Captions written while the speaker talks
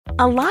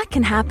A lot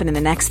can happen in the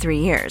next 3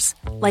 years.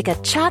 Like a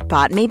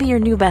chatbot may be your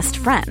new best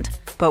friend.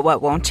 But what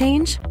won't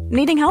change?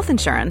 Needing health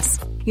insurance.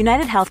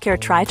 United Healthcare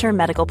Tri-Term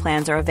Medical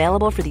Plans are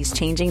available for these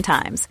changing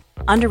times.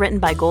 Underwritten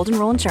by Golden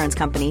Rule Insurance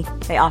Company,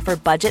 they offer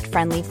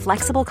budget-friendly,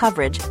 flexible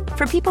coverage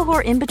for people who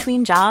are in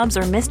between jobs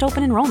or missed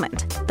open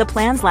enrollment. The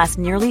plans last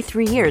nearly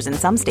 3 years in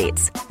some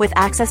states, with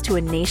access to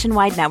a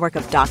nationwide network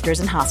of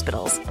doctors and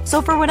hospitals.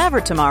 So for whatever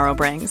tomorrow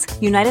brings,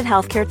 United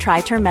Healthcare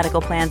Tri-Term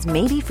Medical Plans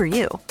may be for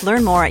you.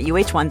 Learn more at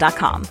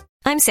uh1.com.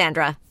 I'm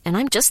Sandra, and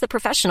I'm just the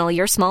professional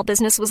your small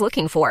business was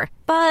looking for.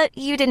 But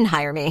you didn't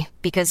hire me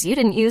because you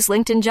didn't use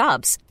LinkedIn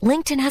Jobs.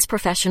 LinkedIn has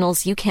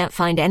professionals you can't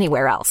find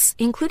anywhere else,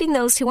 including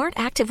those who aren't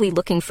actively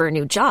looking for a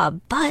new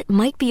job, but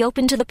might be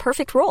open to the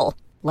perfect role,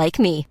 like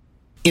me.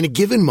 In a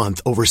given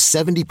month, over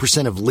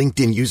 70% of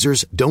LinkedIn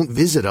users don't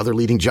visit other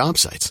leading job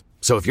sites.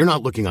 So if you're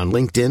not looking on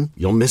LinkedIn,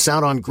 you'll miss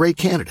out on great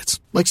candidates,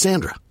 like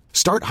Sandra.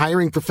 Start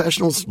hiring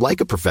professionals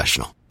like a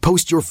professional.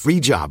 Post your free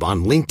job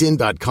on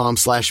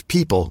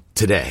linkedin.com/people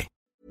today.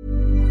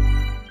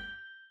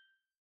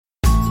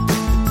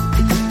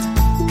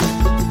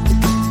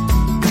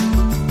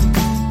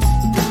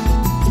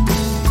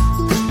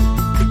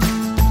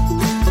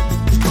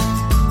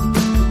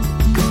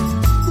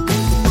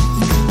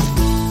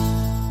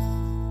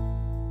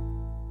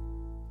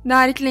 Det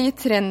ikke lenger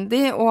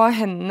trendy å ha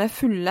hendene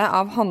fulle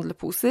av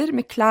handleposer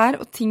med klær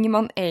og ting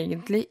man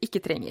egentlig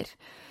ikke trenger.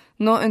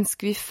 Nå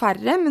ønsker vi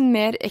færre, men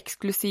mer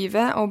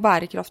eksklusive og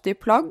bærekraftige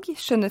plagg,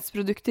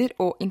 skjønnhetsprodukter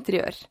og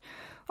interiør.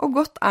 Og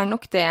godt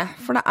nok det,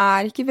 for det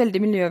ikke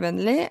veldig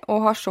miljøvennlig å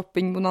ha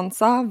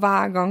shoppingbonanza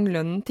hver gang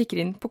lønnen tikker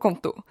inn på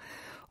konto.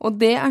 Og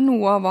det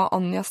noe av hva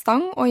Anja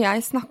Stang og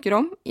jeg snakker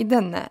om i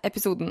denne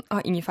episoden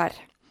av Ingefær.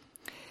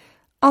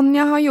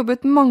 Anja har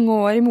jobbet mange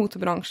år i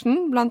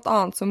motebransjen, blant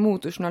annet som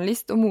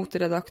motejournalist og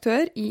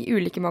moteredaktør i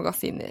ulike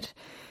magasiner.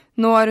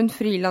 Nå hun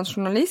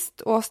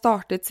frilansjournalist og har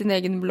startet sin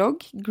egen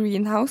blogg,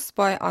 Greenhouse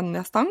by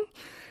Anja Stang,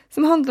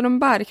 som handler om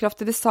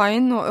bærekraftig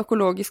design og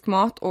økologisk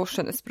mat og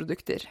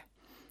skjønnhetsprodukter.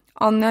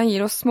 Anja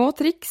gir oss små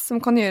triks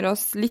som kan gjøre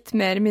oss litt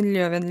mer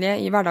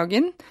miljøvennlige i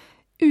hverdagen,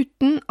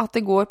 uten at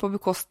det går på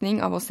bekostning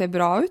av å se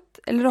bra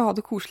ut eller å ha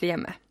det koselig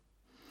hjemme.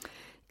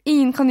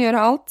 Ingen kan gjøre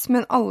alt,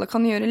 men alle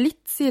kan gjøre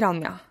litt, sier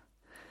Anja.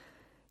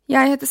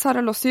 Jeg heter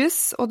Sara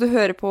Lossius, og du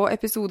hører på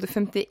episode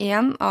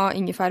 51 av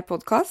Ingefær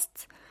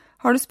podcast.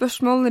 Har du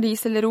spørsmål,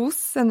 ris eller ros,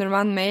 sender du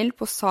meg en mail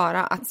på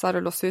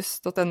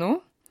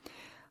sara@saralossius.no.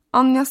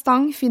 Anja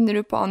Stang finner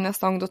du på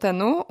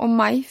anjastang.no, og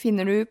meg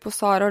finner du på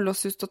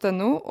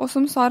saralossius.no, og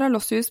som Sara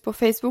Lossius på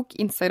Facebook,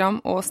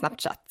 Instagram og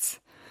Snapchat.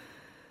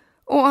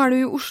 Og du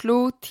i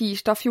Oslo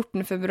tirsdag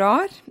 14.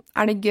 februar,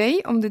 det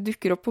gøy om det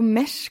dukker opp på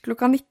Mesh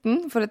klokka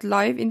 19 for et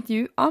live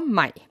intervju av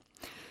meg.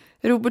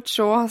 Robert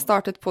Shaw har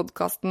startet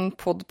podcasten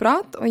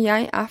Podprat, og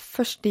jeg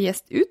første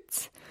gjest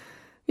ut.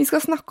 Vi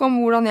skal snakke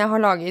om hvordan jeg har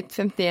laget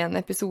 51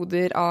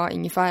 episoder av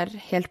Ingefær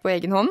helt på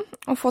egen hånd,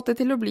 og fått det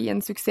til å bli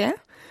en suksess.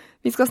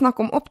 Vi skal snakke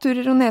om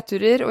oppturer og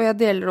nedturer, og jeg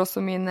deler også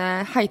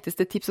mine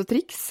heiteste tips og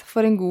triks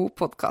for en god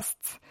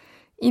podcast.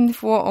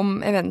 Info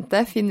om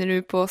eventet finner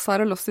du på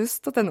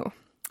saralossius.no.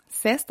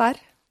 Ses der!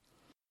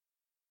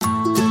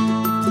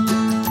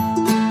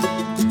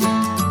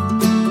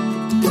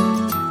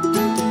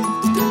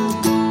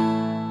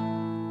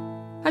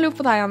 Hallo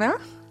på deg, Anja.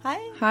 Hei.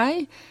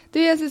 Hei. Du,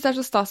 jeg synes det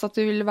så stas at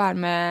du ville være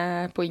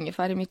med på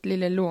Ingefær i mitt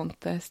lille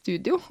lånte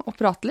studio og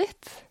prate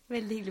litt.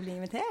 Veldig hyggelig å bli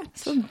invitert.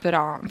 Så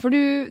bra. For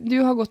du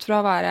har gått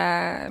fra å være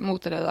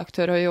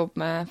moteredaktør og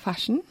jobbe med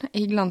fashion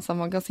i glansa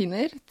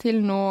magasiner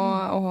til nå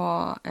å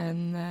ha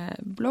en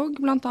blogg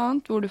blant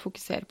annet, hvor du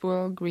fokuserer på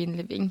green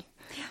living.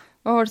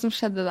 Hva var det som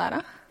skjedde der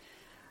da?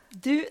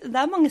 Du,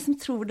 det mange som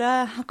tror det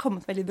har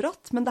kommet veldig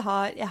brått, men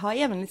jeg har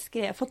jevnlig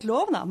fått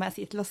lov da, må jeg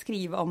si, til å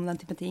skrive om den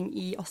type ting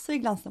også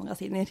i glansa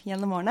magasiner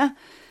gjennom årene.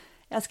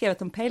 Jeg har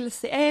skrevet om pels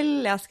i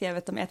L, jeg har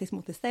skrevet om etisk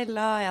mot i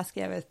Stella, jeg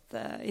har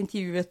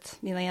intervjuet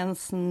Nina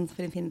Jensen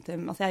for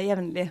Infinitum. Altså jeg har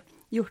jevnlig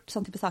gjort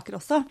sånne type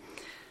saker også.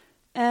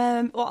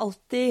 Og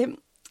alltid,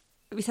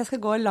 hvis jeg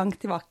skal gå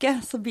langt tilbake,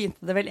 så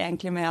begynte det vel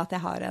egentlig med at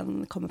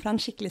jeg kommer fra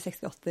en skikkelig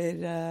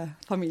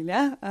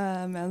 68-familie,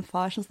 med en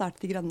far som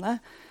startet i Grønne.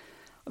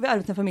 Og vi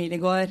arvet en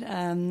familiegård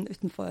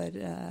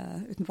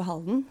utenfor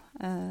Halden,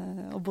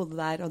 og bodde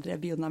der og drev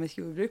biodynamisk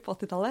jordbruk på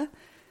 80-tallet.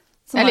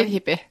 Det litt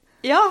hippie.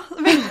 Ja,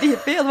 veldig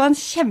hippie, og det var en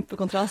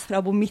kjempekontrast fra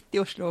å bo midt i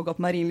Oslo og gå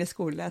på Marienlyst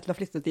skole til å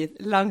flytte dit,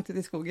 langt ut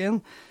i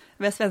skogen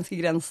ved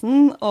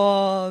svenskegrensen,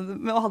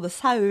 og hadde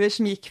sauer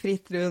som gikk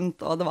fritt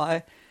rundt, og det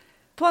var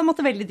på en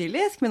måte veldig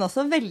idyllisk, men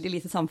også veldig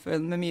lite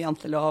samfunn med mye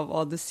antelov,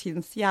 og du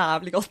synes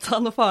jævlig godt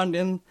når faren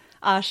din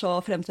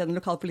så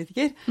fremtredende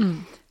lokalpolitiker.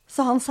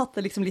 Så han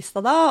satte liksom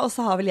lista da, og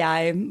så har vel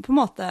jeg på en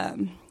måte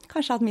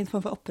kanskje hatt min form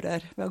for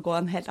opprør ved å gå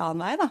en helt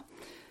annen vei da.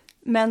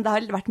 Men det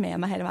har vært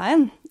med meg hele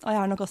veien, og jeg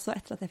har nok også,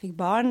 etter at jeg fikk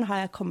barn, har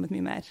jeg kommet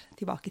mye mer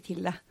tilbake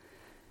til det,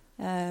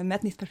 med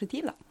et nytt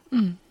perspektiv da.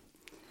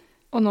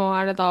 Og nå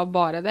det da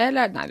bare det,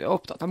 eller nei, du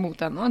opptatt av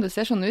mote ennå, det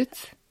ser sånn ut.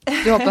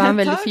 Du har på deg en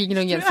veldig fin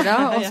grønn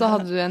genser, og så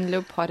hadde du en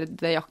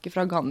leopardjakke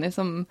fra Ganni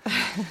som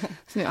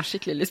jeg har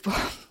skikkelig lyst på.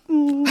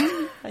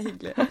 Det er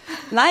hyggelig.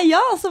 Nei,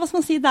 ja, altså hva skal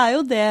man si, det er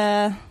jo det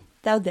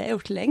jeg har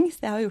gjort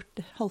lengst. Jeg har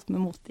holdt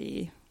med mote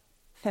i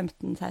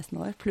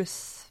 15-16 år,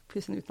 pluss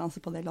en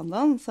utdannelse på det i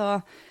London,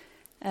 så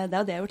det er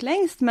jo det jeg har gjort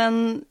lengst. Men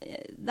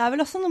det er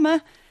vel også noe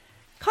med,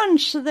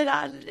 kanskje det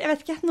er, jeg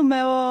vet ikke, noe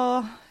med å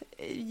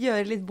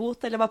gjøre litt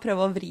bot, eller bare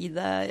prøve å vri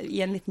det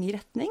i en litt ny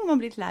retning. Man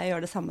blir litt lei å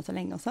gjøre det samme så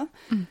lenge også.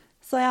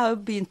 Så jeg har jo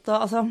begynt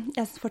jeg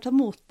synes fortsatt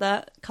mote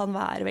kan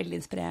være veldig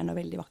inspirerende og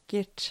veldig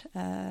vakkert,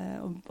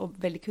 og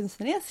veldig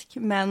kunstnerisk,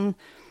 men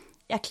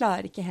jeg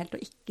klarer ikke helt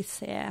å ikke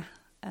se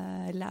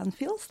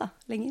landfills da,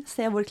 lenger.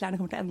 Se hvor klærne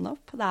kommer til å ende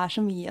opp. Det er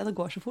så mye, det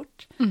går så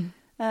fort.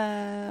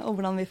 Og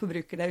hvordan vi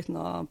forbruker det uten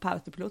å på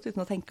autopilot,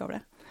 uten å tenke over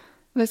det.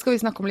 Det skal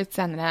vi snakke om litt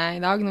senere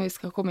i dag, når vi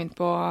skal komme inn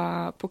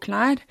på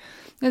klær.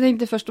 Jeg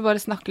tenkte først å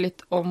bare snakke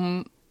litt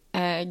om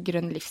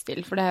grønn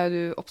livsstil, for det er jo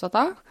du opptatt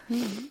av.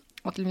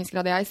 Og til en viss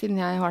grad jeg, siden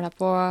jeg har deg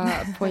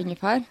på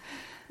ingefær.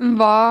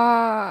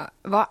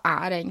 Hva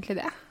er egentlig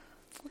det?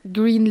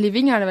 Green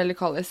living er det vel det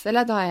kalles,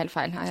 eller da har jeg helt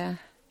feil?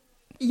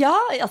 Ja,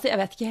 altså jeg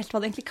vet ikke helt hva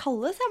det egentlig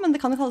kalles, ja, men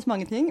det kan jo kalles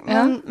mange ting.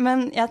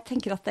 Men jeg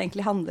tenker at det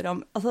egentlig handler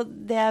om, altså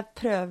det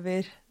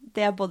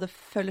jeg både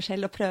føler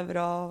selv og prøver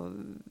å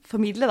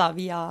formidle da,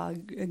 via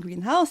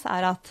Greenhouse,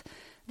 er at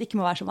det ikke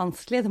må være så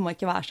vanskelig, det må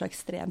ikke være så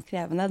ekstremt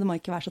krevende, det må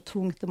ikke være så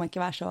tungt, du må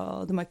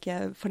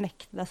ikke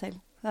fornekte deg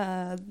selv.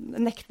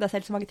 Nekte deg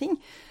selv så mange ting.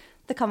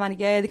 Det kan være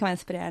gøy, det kan være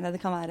inspirerende,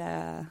 det kan være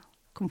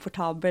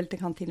komfortabelt,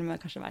 det kan til og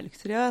med kanskje være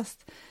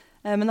luksuriøst.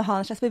 Men å ha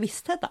en slags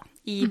bevissthet da,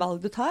 i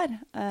valg du tar.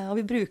 Og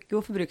vi bruker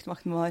jo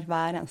forbrukermakten vår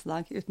hver eneste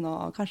dag,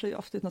 kanskje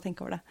ofte uten å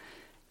tenke over det.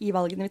 I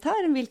valgene vi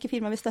tar, hvilke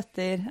firmaer vi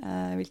støtter,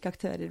 hvilke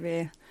aktører vi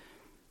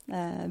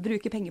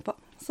bruker penger på.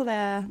 Så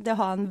det å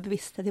ha en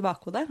bevissthet i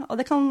bakhodet. Og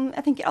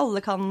jeg tenker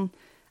alle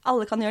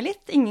kan gjøre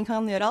litt. Ingen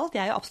kan gjøre alt.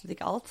 Jeg gjør absolutt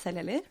ikke alt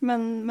selv heller,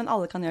 men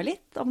alle kan gjøre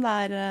litt. Om det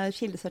er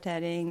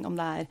kildesortering, om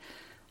det er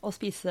å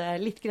spise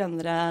litt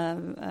grønnere,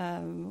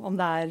 om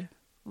det er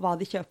hva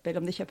de kjøper,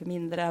 om de kjøper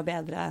mindre og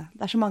bedre.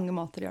 Det er så mange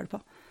måter å gjøre det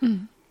på.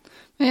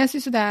 Men jeg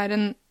synes jo det er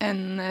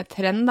en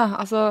trend da.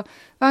 Altså,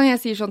 hver gang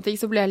jeg sier sånne ting,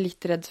 så blir jeg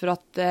litt redd for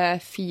at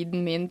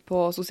feeden min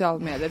på sosiale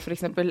medier for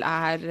eksempel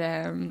er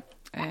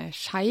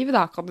skeiv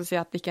da, kan du si,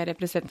 at det ikke er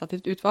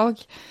representativt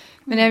utvalg.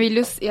 Men jeg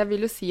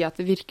vil jo si at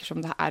det virker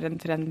som det er en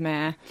trend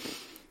med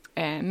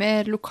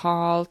mer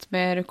lokalt,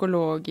 mer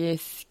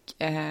økologisk,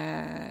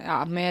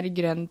 mer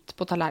grønt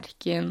på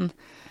tallerken.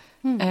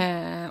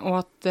 Og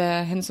at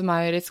Hennes &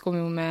 Mauritz kommer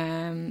jo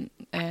med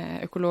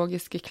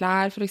økologiske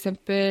klær, for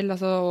eksempel,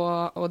 altså,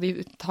 og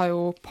de tar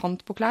jo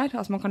pant på klær.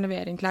 Altså man kan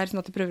levere inn klær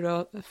sånn at de prøver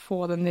å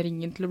få den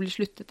ringen til å bli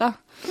sluttet da.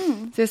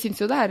 Så jeg synes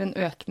jo det er en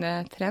økende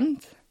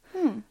trend.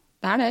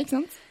 Det er det, ikke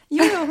sant?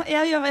 Jo,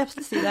 jeg vil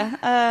absolutt si det.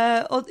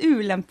 Og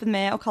ulempen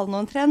med å kalle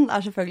noe en trend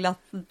er selvfølgelig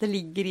at det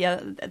ligger i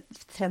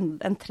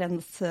en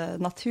trends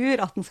natur,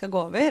 at den skal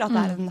gå over, at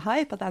det er en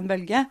hype, at det er en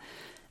bølge.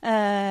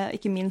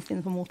 Ikke minst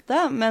innenfor mote.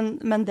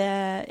 Men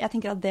jeg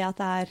tenker at det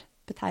er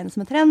betegnet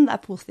som en trend,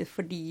 er positivt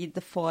fordi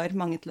det får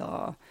mange til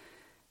å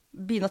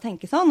begynne å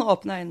tenke sånn, og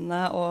åpne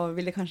øynene og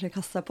ville kanskje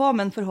kaste seg på,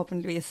 men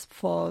forhåpentligvis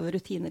få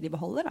rutiner de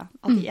beholder. Da.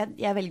 At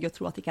jeg velger å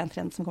tro at det ikke er en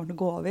trend som kommer til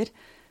å gå over.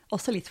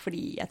 Også litt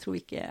fordi jeg tror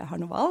ikke jeg har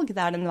noe valg. Det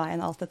er den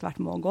veien alt etter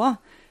hvert må gå.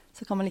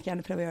 Så kan man like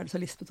gjerne prøve å gjøre det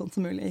så lystbetont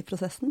som mulig i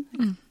prosessen.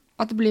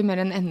 At det blir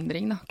mer en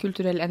endring, da.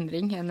 Kulturell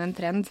endring enn en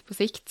trend på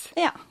sikt.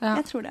 Ja,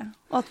 jeg tror det.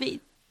 Og at vi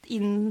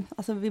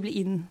blir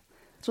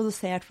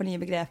introdusert for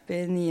nye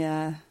begreper,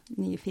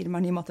 nye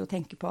firmaer, nye måter å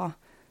tenke på,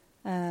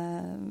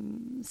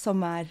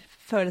 som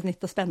føles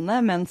nytt og spennende,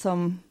 men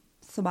som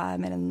er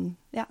mer en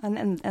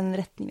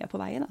retning vi er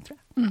på vei i, da, tror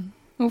jeg.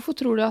 Hvorfor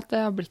tror du at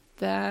det har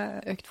blitt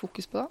økt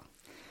fokus på det?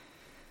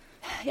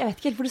 Jeg vet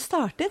ikke helt hvor det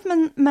startet,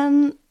 men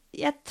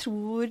jeg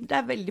tror det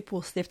er veldig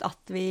positivt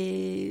at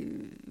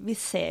vi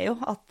ser jo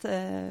at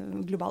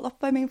global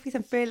oppvarming for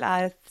eksempel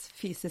er et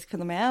fysisk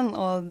fenomen,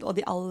 og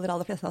de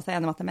aller fleste av oss er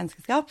enige om at det er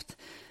menneskeskapt.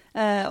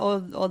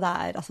 Og det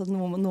er, altså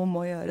noe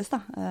må gjøres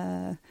da.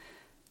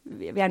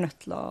 Vi er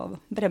nødt til å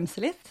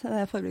bremse litt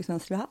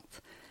forbruksmønsteret vi har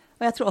hatt.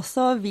 Og jeg tror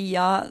også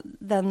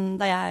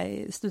da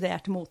jeg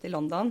studerte mote i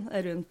London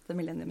rundt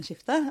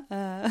millenniumsskiftet,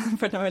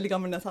 følte jeg meg veldig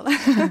gammel når jeg sa det.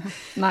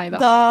 Neida.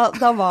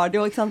 Da var det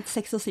jo, ikke sant,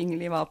 Sex og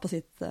Single var på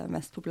sitt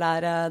mest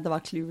populære, det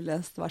var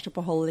Clueless, det var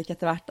Shopaholic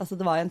etter hvert. Altså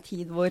det var en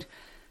tid hvor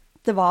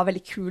det var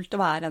veldig kult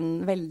å være en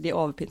veldig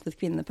overpyntet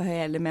kvinne på høy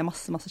hæler med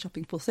masse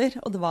shoppingposer,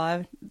 og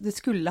du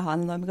skulle ha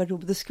en enorm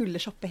garderobe, du skulle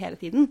shoppe hele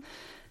tiden.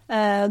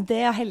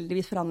 Det har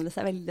heldigvis forandret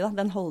seg veldig, da,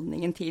 den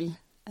holdningen til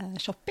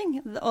shopping.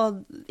 Og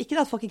ikke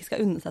at folk ikke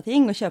skal unne seg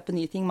ting og kjøpe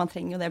nye ting, man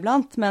trenger jo det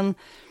blant, men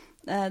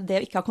det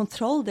å ikke ha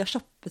kontroll, det å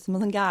shoppe som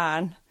en sånn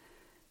gæren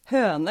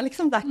høne,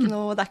 liksom, det er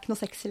ikke noe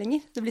sexy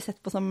lenger. Det blir sett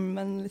på som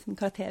en liksom,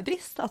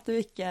 karakterbrist, at du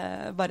ikke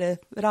bare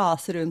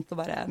raser rundt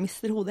og bare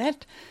mister hodet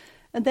helt.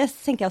 Det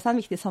tenker jeg også er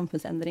en viktig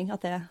samfunnsendring,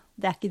 at det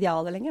er ikke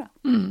idealet lenger.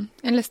 Da.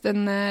 Jeg leste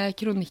en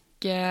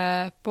kronikk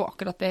på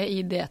akkurat det i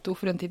D2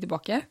 for en tid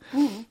tilbake.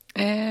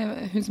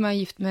 Hun som er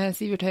gift med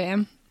Sivert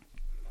Høyem,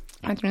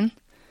 Hva heter hun?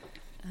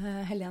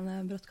 Helene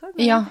Brodtgaard?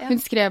 Ja, hun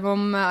skrev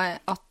om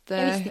at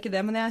Jeg visste ikke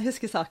det, men jeg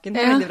husker saken.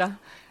 Det veldig bra.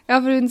 Ja,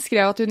 for hun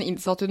skrev at hun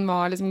innså at hun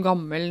var liksom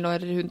gammel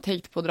når hun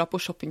tenkte på å dra på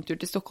shoppingtur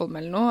til Stockholm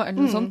eller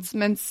noe sånt,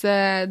 mens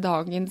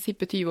dagens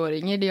hippe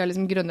 20-åringer, de har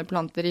liksom grønne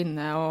planter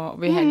inne og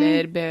vil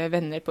heller be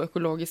venner på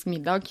økologisk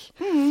middag.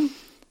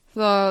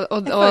 Så, jeg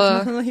følte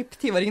meg som noen hipp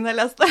 20-åring da jeg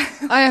leste.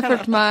 Ja, jeg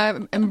følte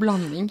meg en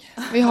blanding.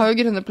 Vi har jo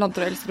grønne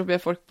planter og elsker å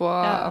be folk på,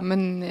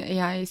 men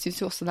jeg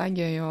synes jo også det er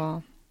gøy å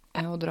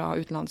dra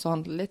utenlands og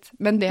handle litt.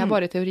 Men det er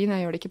bare teorien,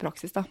 jeg gjør det ikke i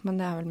praksis da, men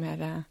det er vel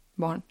mer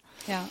barn.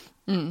 Ja.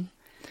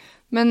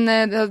 Men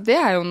det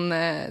er jo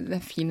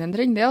en fin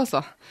endring, det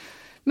også.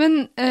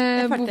 Men,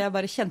 jeg følte jeg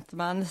bare kjente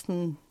meg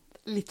nesten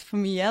litt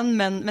for mye igjen,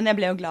 men jeg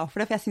ble jo glad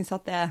for det, for jeg synes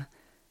at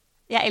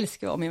jeg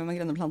elsker jo å omgi meg med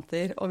grønne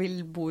planter, og vil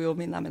bo jo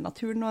mye nærmere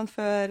naturen nå enn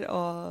før,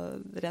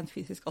 og rent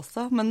fysisk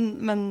også, men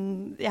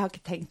jeg har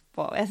ikke tenkt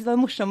på, jeg synes det var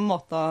en morsom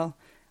måte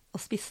å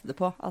spisse det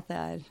på, at det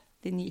er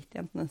de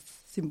nytjentenes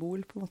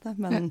symbol, på en måte.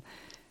 Men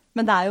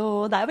det er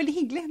jo veldig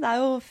hyggelig. Det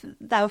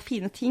er jo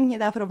fine ting.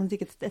 Det er forhåpentligvis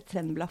ikke et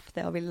trendblaff,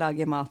 det å ville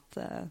lage mat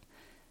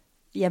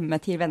hjemme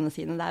til vennene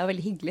sine. Det er jo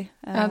veldig hyggelig.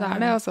 Ja, det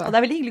er det også. Og det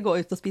er veldig hyggelig å gå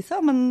ut og spise,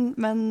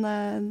 men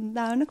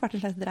det er nok vært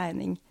en slags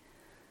dreining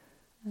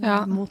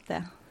mot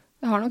det.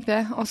 Det har nok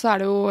det. Og så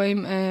er det jo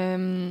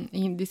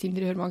i disse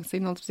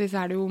interiørmagasinene, så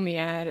er det jo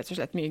rett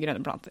og slett mye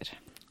grønne planter.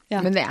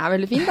 Ja. Men det er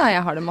veldig fint da.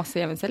 Jeg har det masse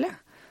hjemme selv,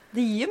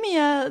 Det gir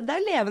mye, det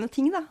er levende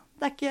ting da.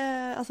 Det er ikke,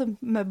 altså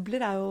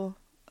møbler er jo,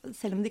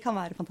 selv om de kan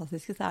være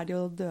fantastiske, så er det jo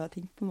døde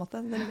ting på en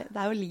måte. Det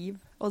er jo liv,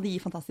 og de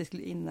gir fantastisk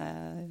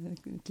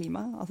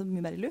inneklima, altså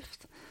mye mer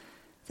luft.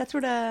 Så jeg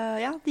tror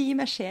de gir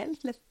mer sjel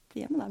til et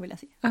hjem da, vil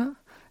jeg si. Ja,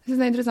 jeg synes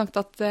det er interessant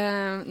at,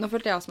 nå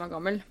følte jeg som er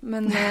gammel,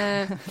 men...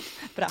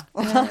 Bra,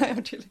 jeg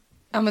gjør til.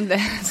 Ja, men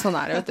sånn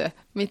er det, vet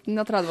du. Midten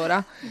av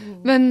 30-åra.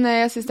 Men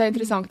jeg synes det er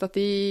interessant at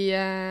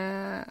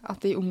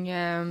de unge,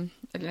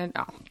 eller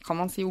ja, kan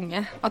man si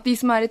unge, at de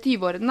som er i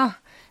 20-årene da,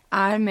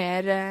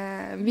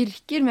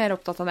 virker mer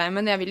opptatt av det.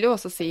 Men jeg vil jo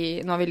også si,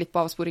 nå har vi litt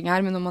på avsporing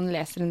her, men når man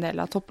leser en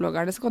del av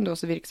topploggerne, så kan det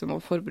også virke som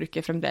om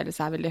forbruket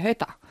fremdeles er veldig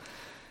høyt da.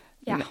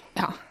 Ja.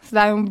 Så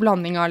det er jo en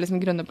blanding av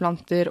liksom grønne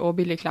planter og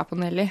billig klær på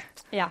Nelly.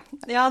 Ja,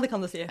 det kan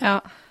du si.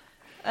 Ja.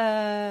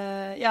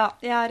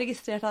 Jeg har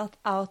registrert at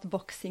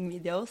outboxing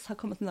videos har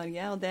kommet til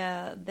Norge, og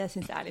det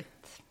synes jeg er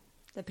litt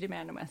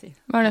deprimerende, må jeg si.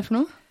 Hva er det for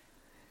noe?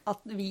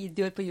 At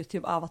videoer på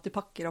YouTube av at du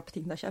pakker opp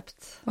ting du har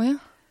kjøpt. Ja.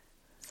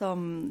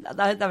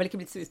 Det er vel ikke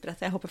blitt så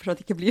utbredt, jeg håper for at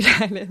det ikke blir det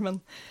heller,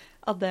 men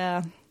at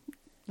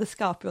det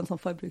skaper jo en sånn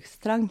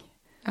forbrukstrang.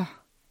 Ja.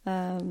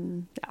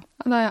 Det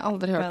har jeg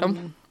aldri hørt om.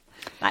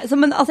 Nei,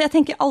 men altså, jeg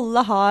tenker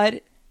alle har...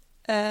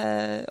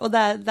 og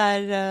det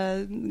er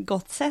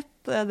godt sett,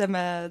 det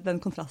med den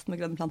kontrasten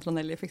med grønne planter og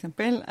Nelly for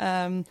eksempel.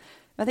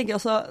 Jeg tenker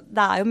også,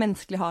 det er jo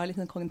menneskelig å ha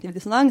litt kognitiv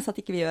dissonans, at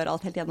ikke vi gjør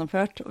alt helt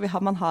gjennomført. Og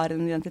man har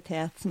en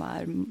identitet som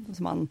er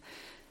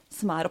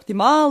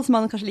optimal, som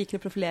man kanskje liker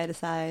å profilere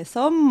seg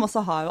som, og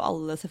så har jo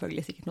alle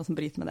selvfølgelig sikkert noe som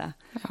bryter med det.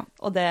 Ja.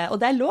 Og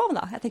det er lov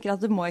da. Jeg tenker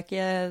at du må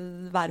ikke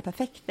være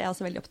perfekt. Jeg er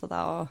også veldig opptatt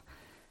av å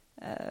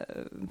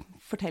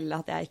fortelle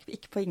at jeg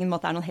ikke på ingen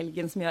måte er noen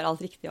helgen som gjør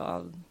alt riktig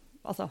og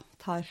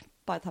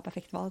bare tar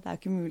perfekt valg. Det er jo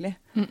ikke mulig.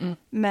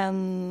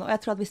 Og jeg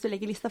tror at hvis du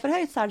legger lista for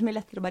høyt, så er det mye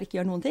lettere å bare ikke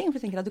gjøre noen ting, for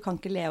jeg tenker at du kan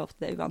ikke leve opp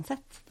til det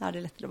uansett. Da er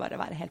det lettere å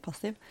bare være helt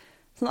passiv.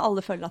 Så når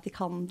alle føler at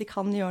de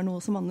kan gjøre noe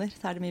som monner,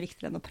 så er det mye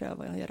viktigere enn å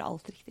prøve å gjøre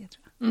alt riktig,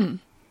 tror jeg.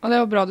 Og det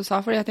var bra du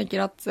sa, fordi jeg tenker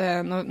at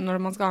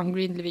når man skal ha en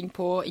green living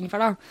på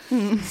ingefær da,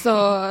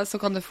 så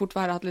kan det fort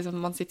være at liksom,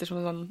 man sitter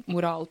som en sånn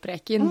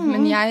moralpreken.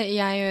 Men jeg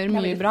gjør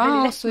mye bra,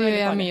 og så gjør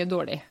jeg mye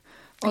dårlig.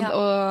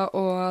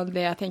 Og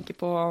det jeg tenker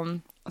på,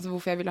 altså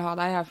hvorfor jeg ville ha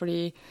deg, er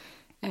fordi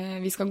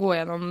vi skal gå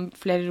gjennom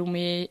flere rom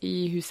i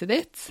huset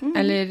ditt.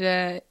 Eller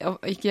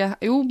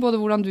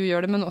både hvordan du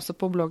gjør det, men også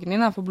på bloggen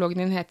din. For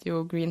bloggen din heter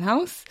jo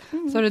Greenhouse.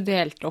 Så har du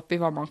delt opp i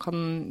hva man kan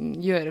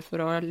gjøre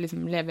for å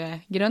liksom leve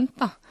grønt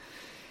da.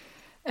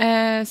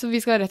 Så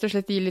vi skal rett og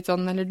slett gi litt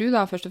sånn, eller du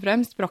da, først og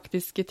fremst,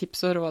 praktiske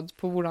tips og råd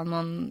på hvordan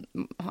man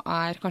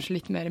er kanskje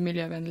litt mer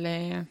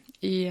miljøvennlig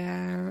i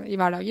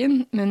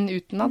hverdagen, men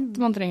uten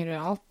at man trenger å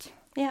gjøre alt.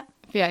 Ja.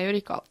 For jeg gjør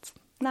ikke alt.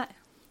 Nei.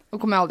 Og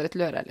kommer jeg aldri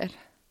til å gjøre heller.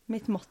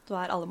 Mitt motto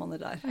er alle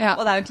monner der. Ja.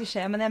 Og det er jo en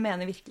klisjé, men jeg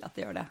mener virkelig at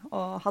det gjør det.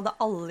 Og hadde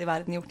alle i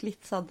verden gjort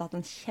litt, så hadde det hatt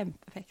en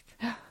kjempeeffekt.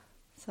 Ja.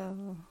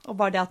 Og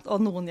bare det at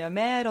noen gjør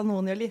mer, og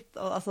noen gjør litt,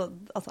 og altså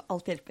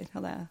alt hjelper.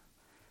 Og det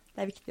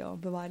er viktig å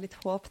bevare litt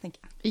håp, tenker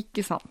jeg.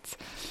 Ikke sant.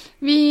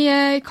 Vi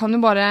kan jo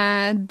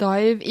bare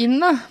dive inn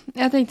da.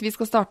 Jeg tenkte vi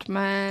skal starte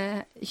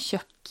med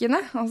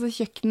kjøkkenet. Altså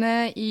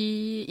kjøkkenet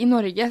i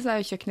Norge, så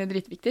er jo kjøkkenet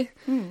dritviktig.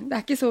 Det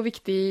er ikke så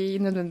viktig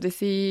nødvendigvis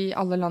i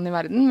alle land i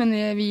verden, men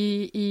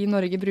vi i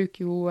Norge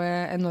bruker jo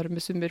enorme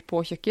summer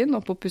på kjøkken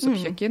og på å pusse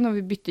opp kjøkken, og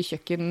vi bytter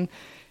kjøkken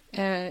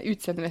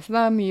utseendemessig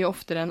da, mye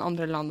oftere enn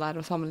andre land der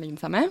å sammenligne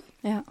seg med.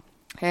 Ja.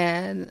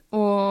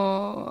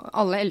 Og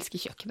alle elsker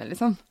kjøkkenet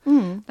liksom.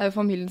 Det er jo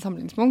familiens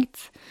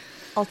samlingspunkt.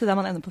 Alltid der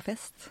man ender på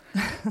fest.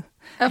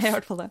 I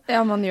hvert fall det.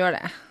 Ja, man gjør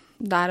det.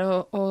 Der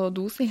og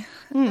do, si.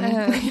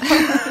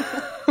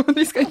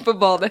 De skal inn på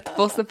badet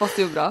etterpå, så det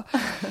passer jo bra.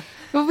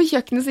 Og på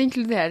kjøkkenet så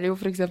inkluderer det jo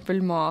for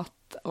eksempel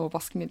mat og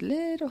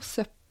vaskemidler og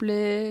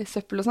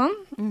søppel og sånn.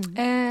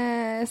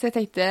 Så jeg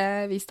tenkte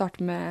vi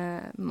starter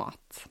med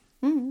mat.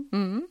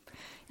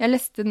 Jeg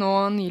leste nå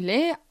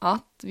nylig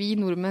at vi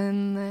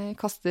nordmenn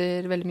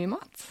kaster veldig mye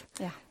mat.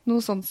 Ja.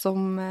 Noe sånt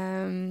som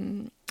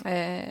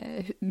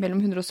mellom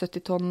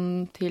 170 tonn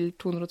til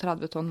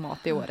 230 tonn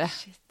mat i året.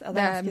 Shit. Ja,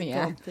 det er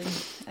mye.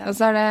 Ja. Og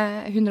så er det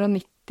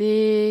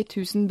 190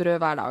 000 brød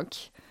hver dag.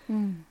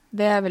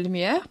 Det er veldig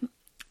mye.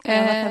 Det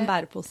er 5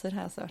 bæreposer,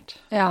 har jeg sørt.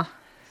 Ja,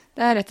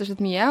 det er rett og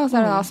slett mye. Og så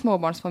er det da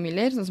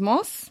småbarnsfamilier, sånn som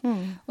oss.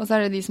 Og så er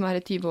det de som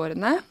er i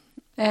 20-årene.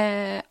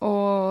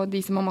 Og de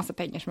som har masse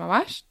penger som er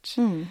verst.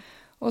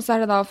 Og så er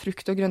det da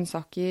frukt og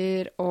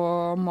grønnsaker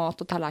og mat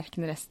og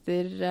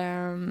tallerkenrester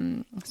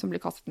som blir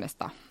kastet mest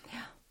da.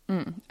 Ja.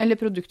 Eller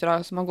produkter da,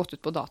 som har gått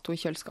ut på dato i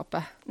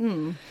kjøleskapet.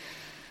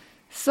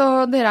 Så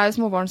dere er jo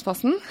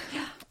småbarnsfasen.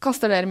 Ja.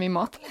 Kaster dere mye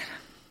mat, eller?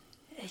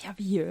 Ja,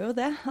 vi gjør jo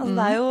det. Altså,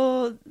 det er jo...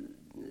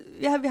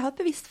 Vi har et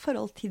bevisst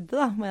forhold til det,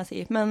 da, må jeg si.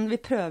 Men vi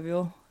prøver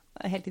jo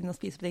hele tiden å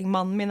spise på ting.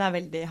 Mannen min er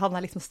han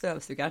er liksom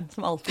støvsugeren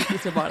som alltid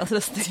spiser barnas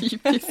røster.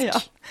 Typisk. Ja.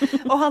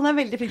 Og han er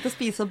veldig flink til å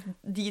spise opp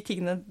de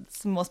tingene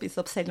som må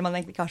spises opp, selv om han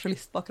egentlig ikke har så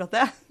lyst på akkurat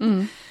det.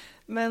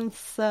 Mens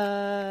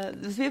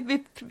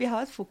vi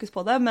har et fokus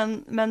på det,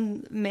 men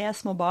med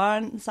små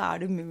barn så er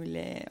det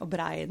umulig å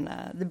beregne.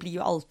 Det blir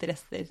jo alltid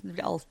rester. Det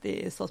blir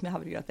alltid så mye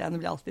havregrøt igjen.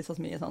 Det blir alltid så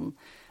mye sånn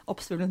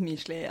oppsvulmet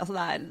mysli. Altså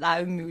det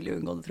er umulig å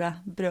unngå det, tror jeg.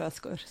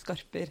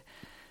 Brødskorper.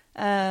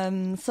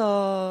 Så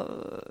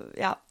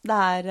ja, det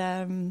er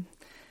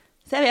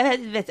så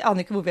jeg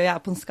aner ikke hvor vi er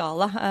på en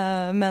skala,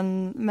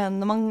 men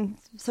når man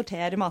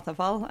sorterer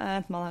matavfall,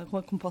 enten man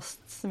har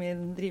kompost som vi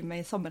driver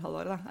med i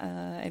sommerhalvåret da,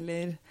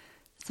 eller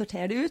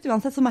sorterer det ut,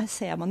 uansett så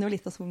ser man jo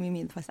litt av hvor mye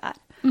det faktisk er.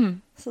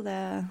 Så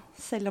det,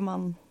 selv om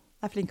man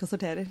er flink å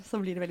sortere, så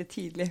blir det veldig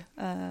tydelig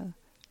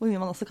hvor mye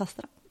man også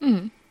kaster da.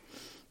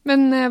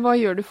 Men hva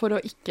gjør du for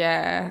å ikke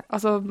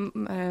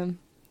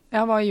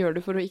hva gjør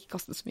du for å ikke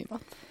kaste så mye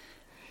mat?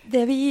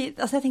 Jeg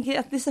tenker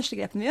at de største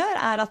grepene vi gjør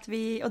er at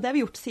og det har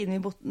vi gjort siden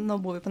nå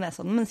bor vi på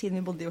Nesodden, men siden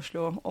vi bodde i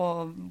Oslo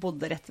og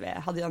bodde rett ved,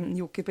 hadde en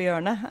Joker på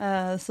hjørnet,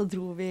 så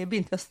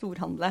begynte vi å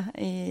storhandle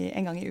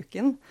en gang i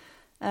uken,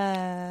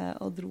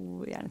 og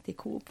dro gjerne til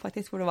Coop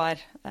faktisk, hvor det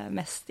var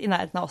mest i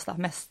nærheten av oss da,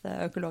 mest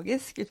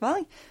økologisk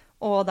utvalg,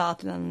 og da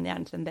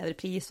gjerne til en bedre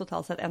pris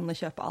totalt sett enn å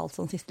kjøpe alt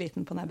sånn siste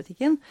liten på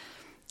nærbutikken,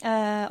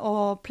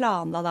 og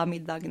planla da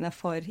middagene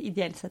for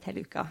ideelt sett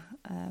hele uka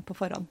på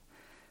forhånd.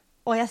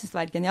 Og jeg synes det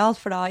var helt genialt,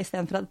 for da i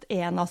stedet for at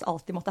en av oss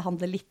alltid måtte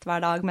handle litt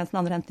hver dag, mens den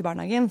andre hentet i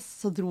barnehagen,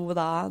 så dro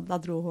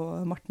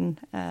Morten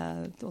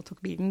og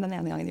tok bilen den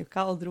ene gangen i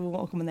uka, og dro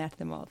og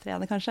kombinerte det med å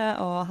trene kanskje,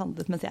 og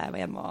handlet mens jeg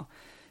var hjemme og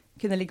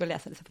kunne ligge og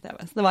lese litt på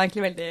TV. Så det var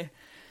egentlig veldig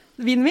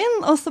vinn-vinn,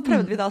 og så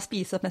prøvde vi da å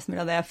spise opp mest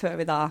mulig av det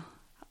før vi da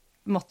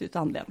måtte ut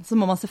og handle igjen.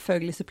 Så må man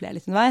selvfølgelig supplere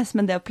litt underveis,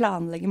 men det å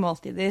planlegge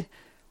måltider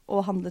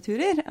og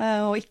handleturer,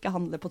 og ikke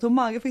handle på tom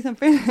mage, for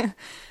eksempel,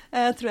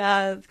 tror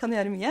jeg kan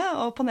gjøre mye.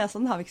 Og på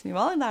Nesodden har vi ikke så mye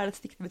valg, da er det et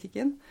stikk til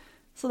butikken.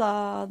 Så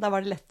da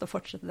var det lett å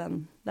fortsette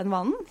den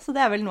vanen. Så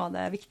det er vel noe av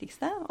det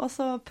viktigste. Og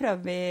så er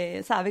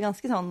vi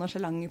ganske sånn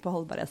nonchalant på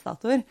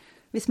holdbarhetsdatoer.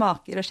 Vi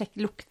smaker og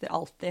lukter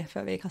alltid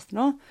før vi kaster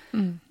noe.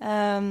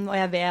 Og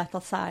jeg vet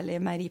at særlig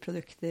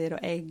meieriprodukter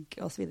og egg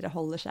og så videre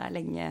holder seg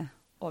lenge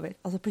over.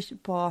 Altså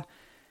på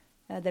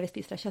det vi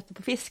spiser av kjøtt og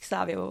på fisk,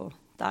 så er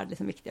det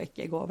liksom viktig å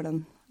ikke gå over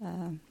den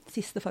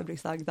siste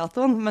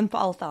forbruksdagdatoen, men på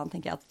alt annet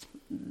tenker jeg at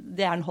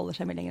det gjerne holder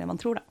seg mye lenger enn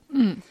man tror da.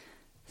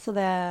 Så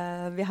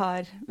vi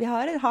har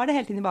det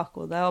hele tiden i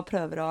bakhodet og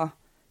prøver å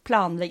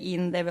planlegge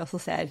inn det vi også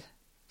ser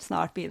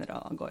snart begynner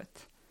å gå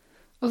ut.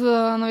 Og så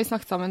når vi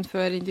snakket sammen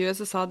før intervjuet,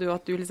 så sa du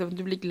at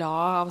du blir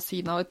glad av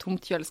synet av et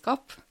tomt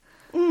kjøleskap.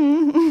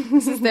 Jeg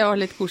synes det var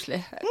litt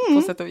koselig, på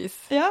sett og vis.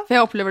 Ja. For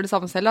jeg opplever det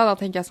samme selv, da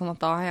tenker jeg sånn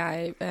at da har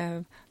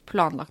jeg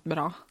planlagt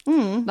bra.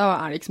 Da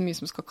er det ikke så mye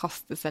som skal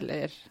kastes,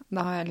 eller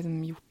da har jeg liksom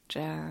gjort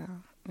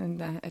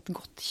et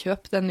godt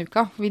kjøp denne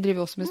uka. For vi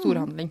driver også med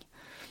storhandling.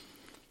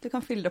 Du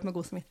kan fylle det opp med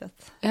god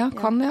samvittighet. Ja,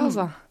 kan det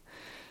altså.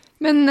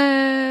 Men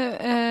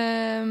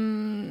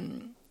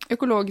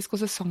økologisk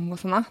og sesong og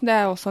sånn, det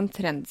er også en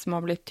trend som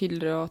har blitt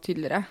tydeligere og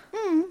tydeligere.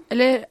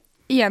 Eller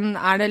igjen,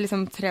 er det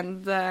liksom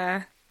trend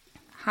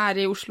her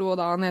i Oslo og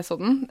da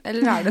Nesodden?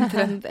 Eller er det en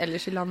trend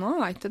ellers i landet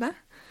også? Vet du det?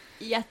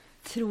 Jeg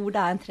tror det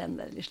er en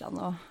trend ellers i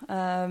landet også.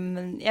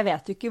 Men jeg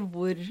vet jo ikke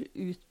hvor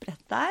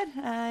utbredt det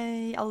er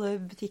i alle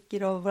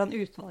butikker, og hvordan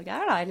utvalget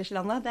er da ellers i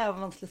landet. Det er jo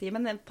vanskelig å si,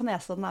 men på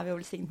Nesodden er vi jo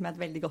velsignet med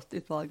et veldig godt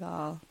utvalg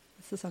av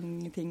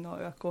sesongting og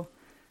øko.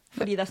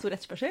 Fordi det er stor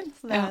etterspørsel.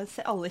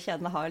 Så alle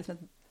kjedene har liksom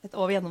et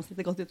over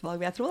gjennomsnittet godt utvalg,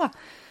 vil jeg tro da.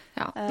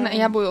 Ja, men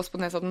jeg bor jo også på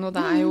Nesodden, og det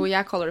er jo,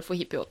 jeg kaller det for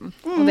hippieodden.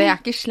 Og det er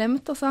ikke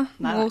slemt, altså,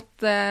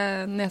 mot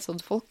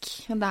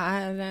Nesodd-folk.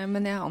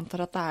 Men jeg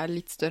antar at det er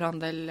litt større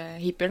andel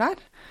hippier der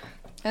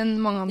enn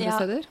mange andre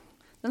steder.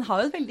 Den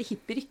har jo et veldig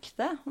hippie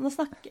rykte.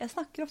 Jeg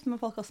snakker ofte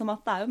med folk også om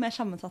at det er jo mer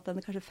sammensatt enn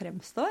det kanskje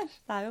fremstår.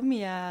 Det er jo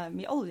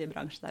mye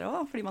oljebransje der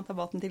også, fordi man tar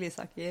båten til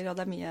Lysaker, og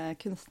det er mye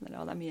kunstnere,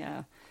 og det er mye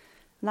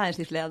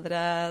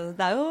næringslivsledere.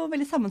 Det jo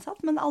veldig sammensatt,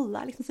 men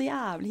alle liksom så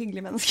jævlig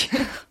hyggelige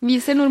mennesker. Vi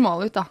ser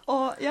normale ut da.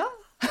 Og ja,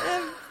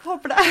 jeg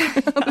håper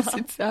det. Det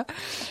synes jeg.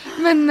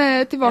 Men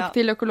tilbake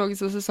til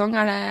økologisk sesong,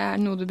 det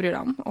noe du bryr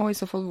deg om? Og i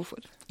så fall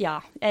hvorfor? Ja,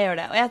 jeg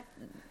gjør det. Og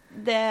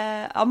det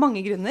av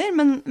mange grunner,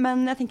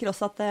 men jeg tenker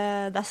også at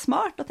det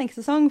smart å tenke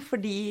sesong,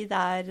 fordi det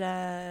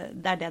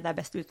er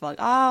best utvalg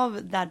av.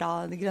 Det da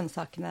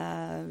grønnsakene,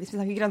 hvis vi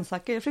snakker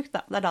grønnsaker og frukt,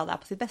 da, det da det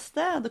på sitt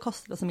beste. Det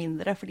koster også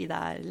mindre fordi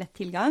det lett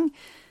tilgang.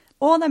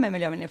 Og det mer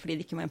miljøvennlig fordi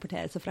det ikke må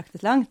importeres og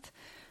fraktes langt.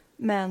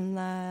 Men,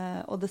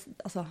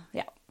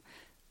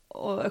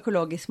 og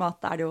økologisk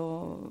mat det jo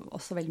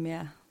også veldig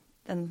mye,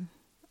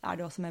 det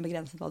jo også mer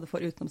begrenset hva du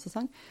får utenom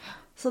sesong.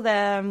 Så det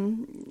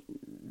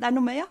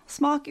noe med,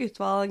 smak,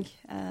 utvalg,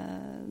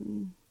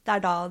 det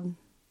da,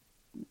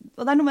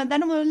 og det noe med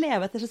å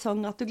leve etter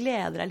sesong, at du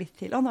gleder deg litt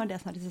til, og nå det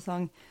snart i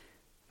sesong,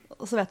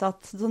 og så vet du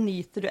at så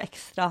nyter du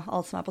ekstra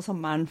alt som på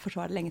sommeren, for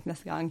så det lenge til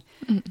neste gang.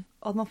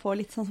 Og at man får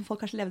litt sånn som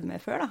folk kanskje levde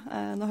med før, da.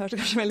 Nå høres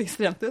det kanskje veldig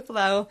ekstremt ut, og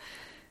det jo,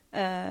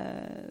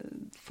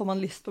 får man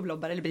lyst på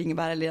blåbær eller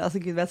bringebær, eller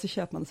altså gud vet, så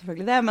kjøper man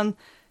selvfølgelig det,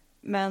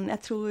 men jeg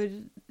tror,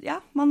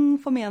 man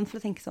får mye igjen for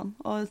å tenke sånn.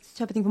 Og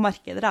kjøpe ting på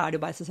markedet, det jo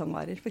bare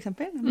sesongvarer, for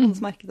eksempel.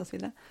 Marked og så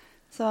videre.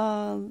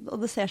 Og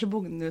det ser så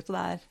bugnende ut,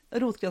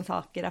 og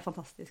rotgrønnsaker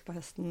fantastisk på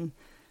høsten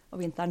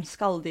og vinteren.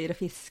 Skalldyr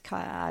og fisk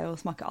jo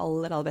smaker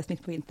aller best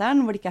midt på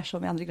vinteren, hvor det ikke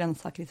så mye andre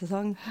grønnsaker i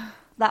sesong.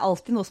 Det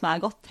alltid noe som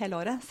godt hele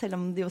året, selv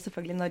om det jo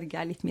selvfølgelig i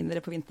Norge litt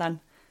mindre på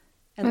vinteren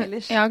enn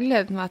ellers. Jeg har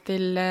gledet meg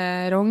til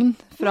rogn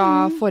fra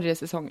forrige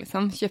sesong,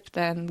 liksom.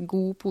 Kjøpte en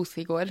god pose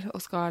i går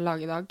og skal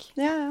lage i dag.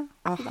 Ja.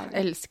 Jeg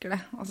elsker det.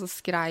 Altså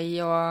skrei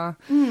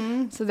og...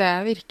 Så det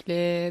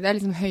virkelig... Det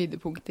liksom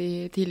høydepunkt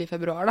i tidlig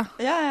februar, da.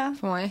 Ja.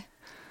 For meg.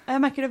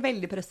 Jeg merker det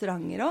veldig på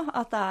restauranter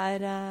også,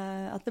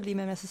 at det blir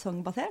mer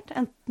sesongbasert.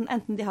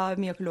 Enten de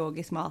har mye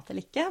økologisk mat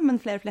eller ikke,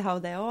 men flere har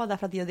jo det også, og det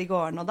fra de og de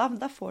gårdene, og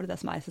da får du det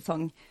som i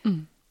sesong.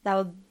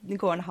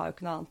 De gårdene har jo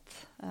ikke noe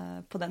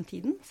annet på den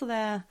tiden, så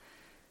det...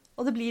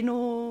 Og det blir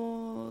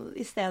noe,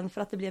 i stedet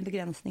for at det blir en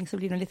begrensning, så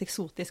blir det noe litt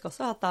eksotisk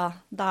også, at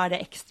da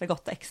det ekstra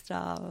godt og ekstra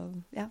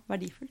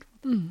verdifullt.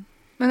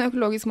 Men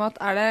økologisk mat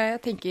det,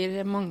 jeg tenker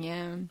mange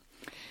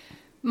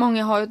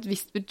har jo et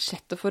visst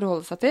budsjett å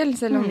forholde seg til,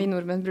 selv om vi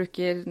nordmenn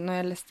bruker,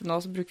 når jeg leste nå,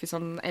 så bruker vi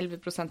sånn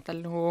 11%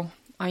 eller noe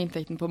av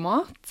inntekten på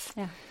mat.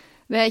 Ja.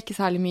 Det ikke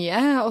særlig mye,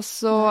 og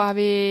så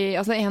vi,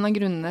 altså en av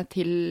grunnene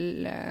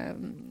til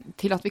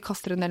at vi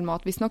kaster en del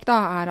mat, visstnok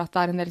da, at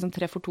det en del sånn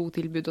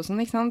 3-for-2-tilbud og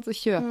sånn, ikke sant? Så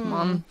kjøper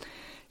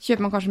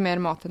man kanskje mer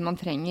mat enn man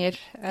trenger,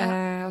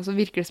 og så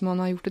virker det som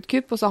man har gjort et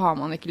kupp, og så har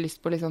man ikke lyst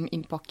på liksom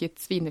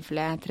innpakket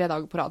svinefilet 3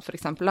 dager på rad, for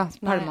eksempel da,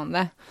 så pælmer man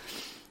det.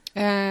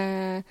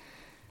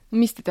 Nå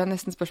mistet jeg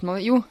nesten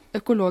spørsmålet. Jo,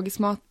 økologisk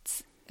mat,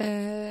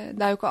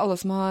 det jo ikke alle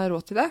som har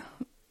råd til det,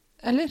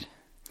 eller?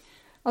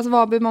 Altså,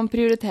 hva bør man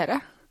prioritere?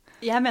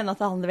 Jeg mener at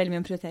det handler veldig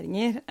mye om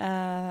prioriteringer,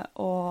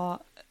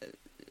 og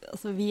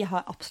altså, vi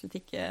har absolutt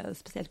ikke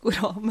spesielt god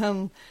råd, men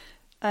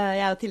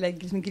jeg jo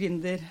tillegg liksom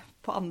gründer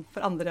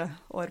for andre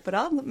år på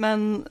rad,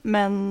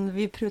 men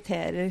vi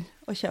prioriterer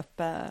å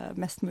kjøpe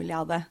mest mulig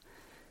av det.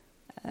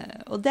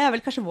 Og det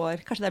vel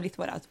kanskje det blitt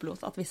vår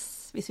autopilot, at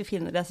hvis vi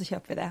finner det, så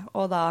kjøper vi det.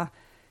 Og da,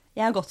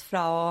 jeg har gått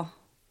fra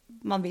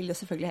man vil jo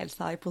selvfølgelig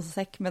helst ha i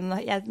posesekk, men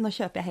nå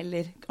kjøper jeg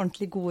heller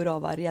ordentlig gode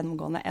råvarer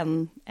gjennomgående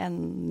enn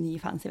ny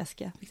fancy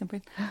væske, for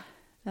eksempel.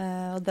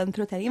 Og den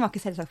prioriteringen var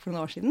ikke selvsagt for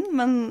noen år siden,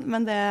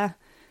 men det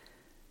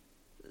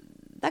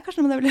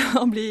kanskje noe med det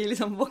å bli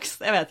liksom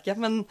vokst, jeg vet ikke,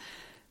 men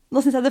nå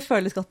synes jeg det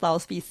føles godt da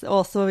å spise,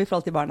 og også i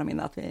forhold til barna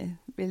mine, at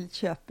vi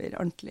kjøper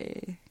ordentlig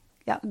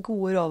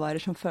gode råvarer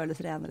som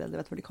føles renere, du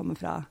vet hvor de kommer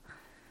fra.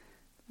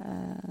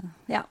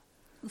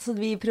 Så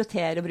vi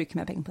prioriterer å bruke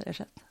mer penger på det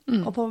slett.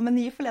 Og på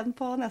Meny forleden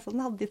på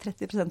Nesodden hadde de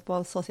 30% på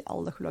så å si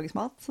all økologisk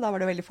mat, så da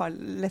var det veldig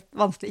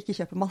vanskelig å ikke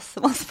kjøpe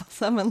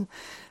masse,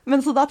 men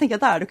så da tenker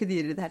jeg at da det jo ikke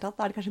dyrere i det hele tatt,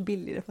 da det kanskje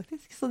billigere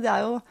faktisk. Så det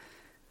jo,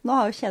 nå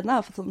har jo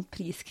kjedene fått sånn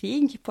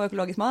priskrig på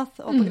økologisk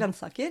mat og på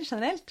grønnsaker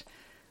generelt.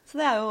 Så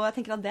det jo, jeg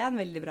tenker at det en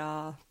veldig bra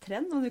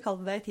trend, om du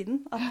kaller det i tiden,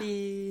 at de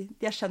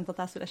har skjønt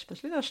at det stor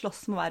etterspørsel, og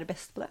slåss med å være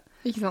best på det.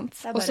 Ikke sant?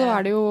 Og så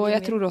det jo,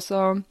 jeg tror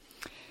også,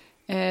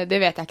 det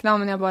vet jeg ikke da,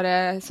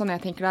 men sånn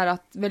jeg tenker det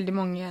at veldig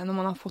mange, når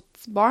man har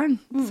fått barn,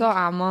 så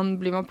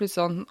blir man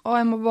plutselig sånn,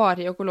 jeg må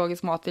bare gi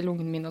økologisk mat til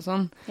ungen min og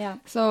sånn. Ja.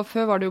 Så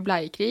før var det jo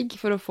bleiekrig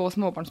for å få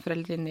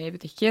småbarnsforeldre inn i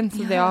butikken,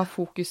 så det å ha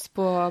fokus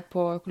på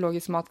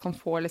økologisk mat kan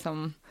få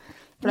liksom,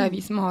 for det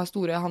vi som har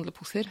store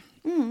handleposer.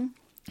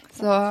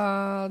 Så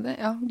det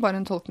bare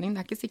en tolkning,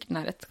 det ikke sikkert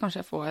den rett.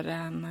 Kanskje jeg får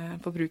en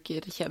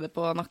forbrukerkjede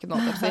på nakken nå,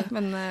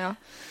 men ja.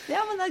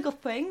 Ja, men det et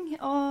godt poeng,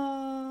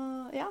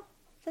 og ja,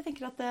 så jeg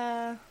tenker at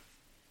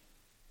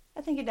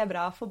jeg tenker det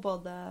bra for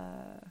både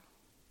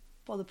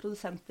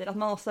produsenter, at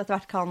man også etter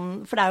hvert kan,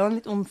 for det jo en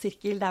litt ond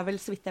sirkel, det vel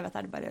så vidt jeg vet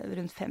det bare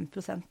rundt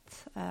 5%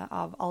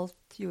 av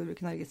alt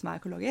jordbruk i Norge som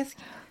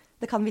økologisk.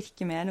 Det kan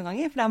virke mer noen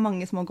ganger, for det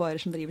mange små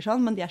gårder som driver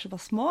sånn, men de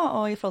såpass små,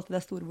 og i forhold til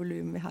det store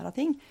volumet vi har av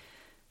ting,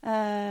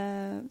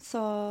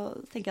 så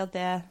tenker jeg at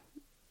det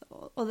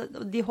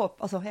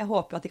jeg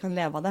håper at de kan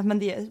leve av det,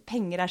 men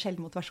penger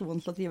sjelden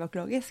motivasjon til å drive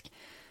økologisk.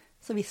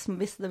 Så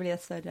hvis det blir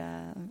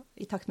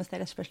i takt med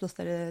større etterspørsel og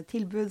større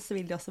tilbud, så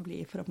vil det også bli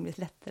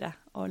forhåpentligvis lettere,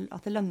 og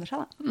at det lønner seg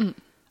da,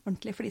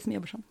 ordentlig for de som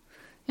jobber sånn.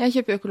 Jeg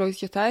kjøper økologisk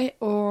kjøttdeig,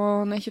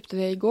 og når jeg kjøpte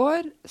det i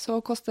går, så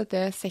kostet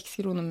det 6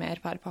 kroner mer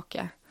per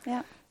pakke.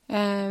 Ja.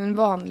 Men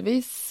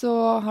vanligvis så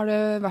har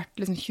det vært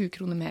liksom 20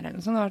 kroner mer eller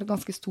noe sånt. Det har vært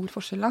ganske stor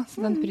forskjell da,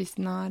 så den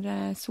prisen har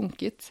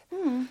sunket.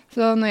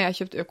 Så når jeg har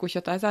kjøpt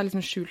økokjøttdeig, så har jeg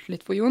liksom skjult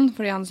litt for Jon,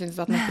 fordi han synes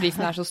at når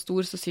prisen så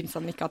stor, så synes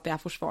han ikke at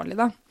det forsvarlig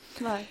da.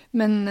 Nei.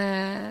 Men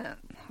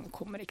han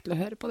kommer ikke til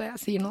å høre på det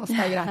jeg sier nå, så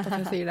det greit at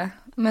jeg sier det.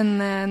 Men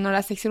når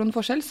det 6 kroner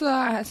forskjell, så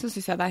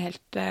synes jeg det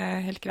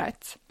helt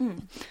greit.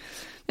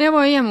 Jeg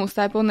var jo hjemme hos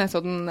deg på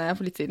Nesodden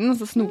for litt siden, og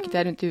så snoket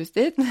jeg rundt i huset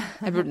ditt.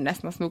 Jeg burde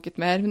nesten ha snoket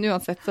mer, men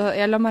uansett, så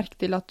jeg la merke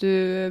til at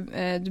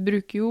du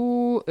bruker jo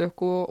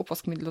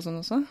øko-oppvaskmiddel og sånn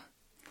også.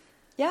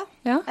 Ja,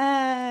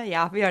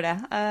 vi gjør det.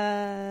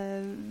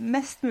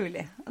 Mest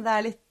mulig. Det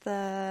litt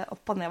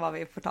opp og ned hva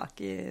vi får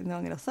tak i noen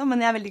ganger også,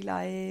 men jeg veldig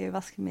glad i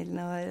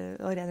vaskemidlene og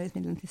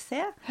rengjøringsmidlene til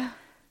C,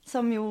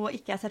 som jo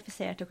ikke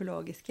sertifisert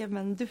økologiske,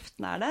 men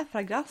duften det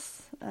fra glass,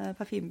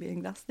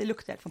 parfymebyen glass. Det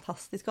lukter helt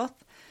fantastisk godt.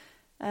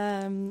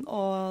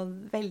 Og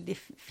veldig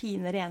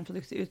fine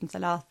renprodukter uten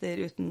salater,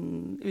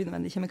 uten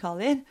unødvendige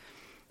kjemikalier.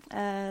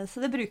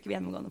 Så det bruker vi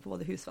gjennomgående på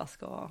både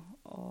husvask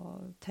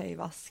og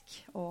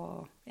tøyvask.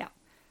 Og, ja.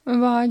 Men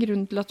hva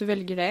grunnen til at du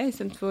velger det i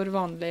stedet for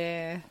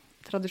vanlig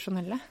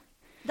tradisjonelle?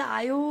 Det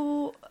jo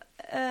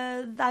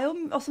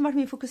også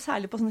vært mye fokus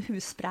særlig på sånne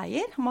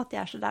hussprayer, om at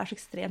det så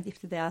ekstremt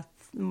giftig det at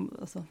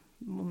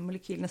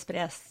molekylene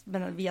spres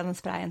via den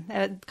sprayen.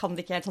 Jeg kan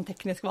det ikke helt sånn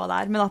teknisk hva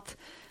det men at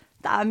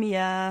det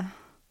mye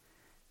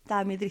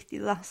dritt i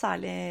det da,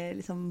 særlig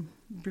liksom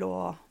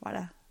blå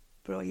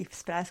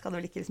giftspray skal du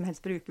vel ikke liksom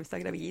helst bruke hvis du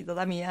gravid, og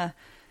det mye,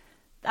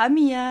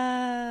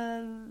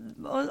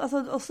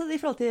 altså også i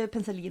forhold til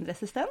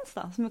penicillinresistens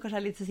da, som jo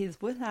kanskje litt til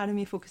sidespor, det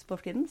mye fokus på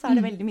for tiden, så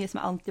det veldig mye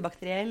som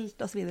antibakterielt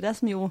og så videre,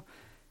 som jo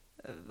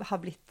har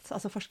blitt,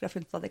 altså forskere har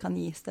funnet at det kan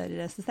gi større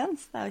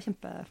resistens, det jo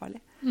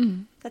kjempefarlig.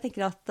 Så jeg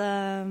tenker at,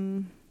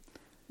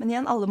 men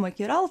igjen, alle må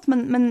ikke gjøre alt,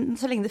 men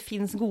så lenge det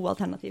finnes gode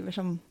alternativer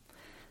som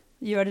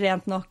gjør det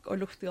rent nok og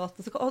lukter godt,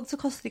 og så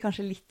koster de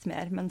kanskje litt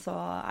mer, men så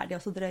de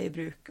også drøye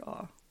bruk,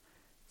 og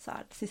så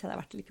synes jeg det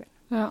verdt det likevel.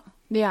 Ja,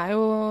 de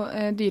jo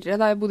dyrere.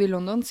 Da jeg bodde i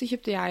London, så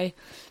kjøpte jeg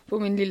på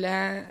min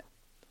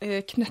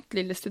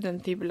knøttlille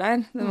studenthybel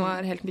der. Den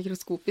var helt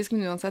mikroskopisk,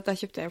 men uansett, da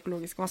kjøpte jeg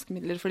økologiske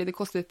vaskemidler, fordi det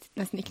kostet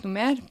nesten ikke noe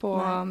mer på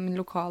min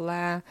lokale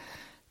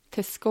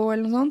Tesco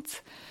eller noe sånt.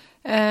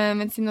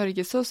 Mens i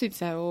Norge så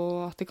synes jeg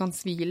jo at det kan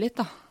svi litt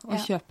da, å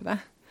kjøpe det.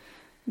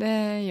 Det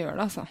gjør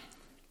det, altså.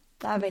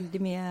 Det veldig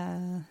mye,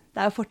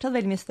 det jo fortsatt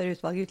veldig mye større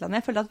utvalg i utlandet.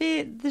 Jeg føler at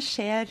det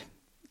skjer,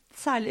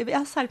 særlig på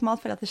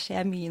mat føler jeg at det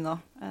skjer mye nå.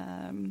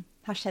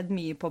 Har skjedd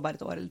mye på bare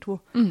et år eller to.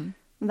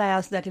 Da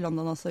jeg studerte i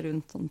London også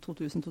rundt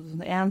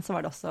 2000-2001, så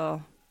var det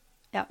også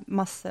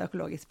masse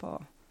økologisk på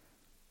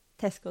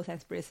Tesco og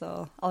Sainsbury's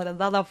og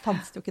allerede da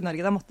fantes det jo ikke i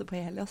Norge, da måtte det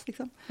på Helios,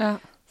 liksom. Ja.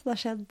 Så det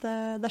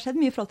har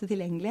skjedd mye i forhold til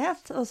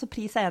tilgjengelighet, og så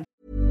pris en.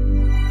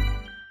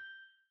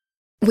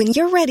 When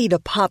you're ready to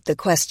pop the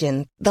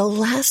question, the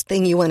last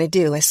thing you want to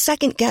do is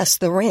second-guess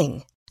the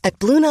ring. At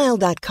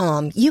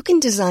BlueNile.com, you can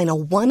design a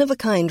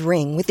one-of-a-kind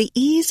ring with the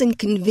ease and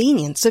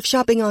convenience of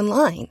shopping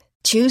online.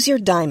 Choose your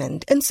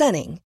diamond and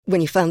setting. When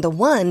you find the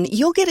one,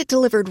 you'll get it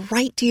delivered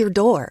right to your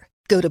door.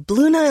 Go to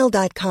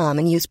BlueNile.com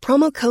and use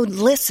promo code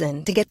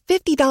LISTEN to get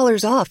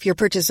 $50 off your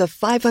purchase of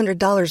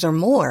 $500 or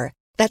more.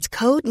 That's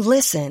code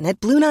LISTEN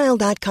at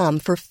BlueNile.com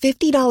for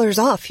 $50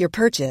 off your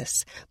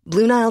purchase.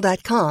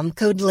 BlueNile.com,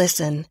 code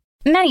LISTEN.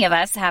 Many of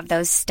us have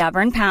those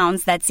stubborn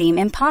pounds that seem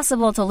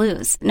impossible to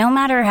lose, no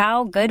matter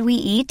how good we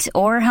eat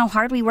or how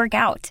hard we work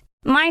out.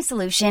 My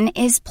solution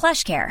is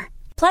PlushCare.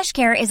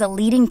 PlushCare is a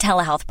leading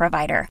telehealth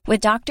provider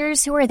with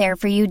doctors who are there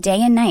for you day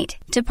and night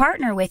to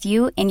partner with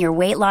you in your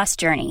weight loss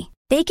journey.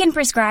 They can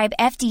prescribe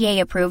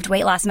FDA-approved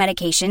weight loss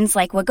medications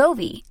like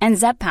Wegovy and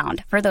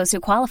Zepbound for those who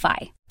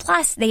qualify.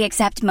 Plus, they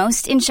accept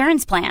most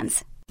insurance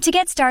plans. To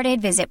get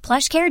started, visit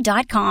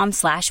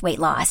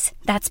plushcare.com/weightloss.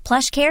 That's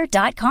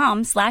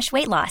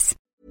plushcare.com/weightloss.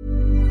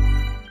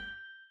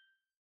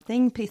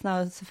 Prisen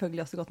har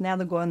selvfølgelig også gått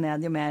ned, og går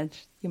ned jo mer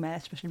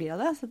etterspørsel blir av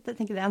det. Så jeg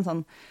tenker det en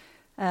sånn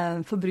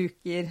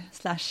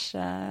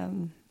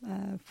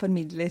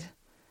forbruker/formidler,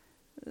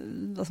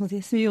 hva skal man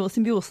si,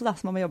 symbiose da,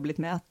 som man må jobbe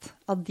litt med,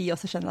 at de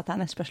også skjønner at det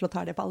en etterspørsel og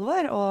tar det på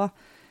alvor, og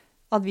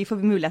at vi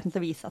får muligheten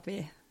til å vise at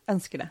vi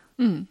ønsker det,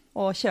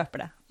 og kjøper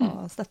det,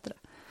 og støtter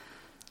det.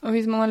 Og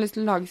hvis man har lyst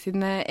til å lage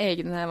sine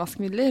egne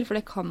vaskemidler, for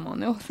det kan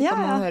man jo, så kan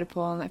man høre på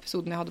en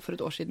episoden jeg hadde for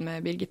et år siden med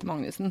Birgitte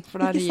Magnussen,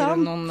 for der gir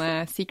hun noen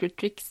secret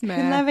tricks med...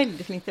 Hun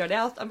veldig flink til å gjøre det.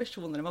 Jeg har hatt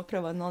ambisjoner om å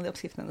prøve noen av de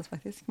oppskriftene hennes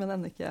faktisk, men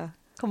ennå ikke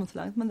kommet så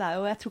langt. Men det er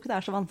jo, jeg tror ikke det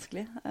er så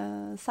vanskelig.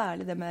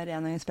 Særlig det med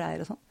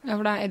rengjøringsspreier og sånn. Ja,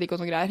 for det er eddik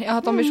og noe greier. Jeg har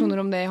hatt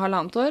ambisjoner om det i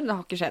 1,5 år, det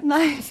har ikke skjedd.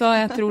 Nei. Så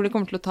jeg tror det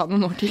kommer til å ta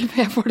noen år til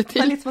før jeg får det Det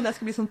til. er litt som at jeg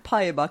skulle bli sånn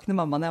paibakende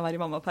mamma når jeg var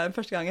i mammaperm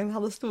første gangen. Jeg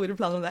hadde store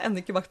planer om det.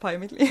 Enda ikke bakt pai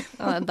i mitt liv.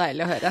 Ja, det er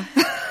deilig å høre.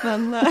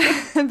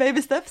 Men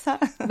baby steps, hæ?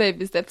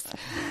 Baby steps.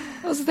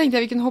 Og så tenkte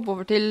jeg vi kunne hoppe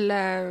over til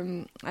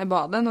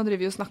badet. Nå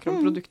driver vi og snakker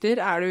om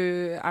produkter. Er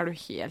du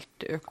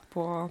helt øk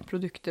på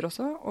produkter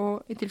også?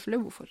 Og i tilfelle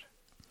hvorfor?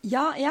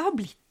 Ja, jeg har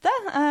blitt det.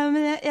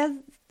 Men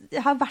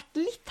jeg har vært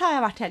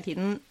hele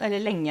tiden,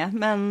 eller lenge.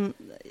 Men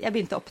jeg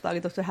begynte å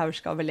oppdage Dr.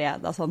 Haurska og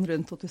Veleda sånn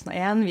rundt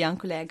 2001 via en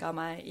kollega av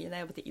meg da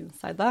jeg jobbet i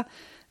Inside da.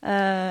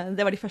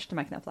 Det var de første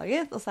merkene jeg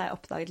oppdaget. Og så har jeg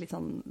oppdaget litt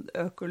sånn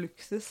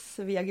økoluksus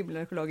via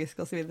Gimle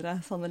Økologisk og så videre.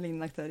 Sånne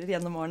lignende aktører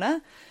gjennom årene.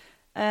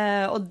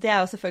 Og det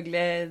er jo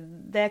selvfølgelig,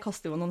 det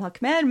koster jo noen hakk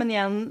mer. Men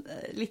igjen,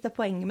 litt av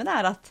poenget med det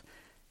er at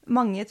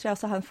mange tror jeg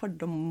også har en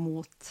fordom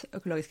mot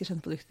økologiske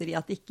skjønnprodukter i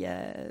at det ikke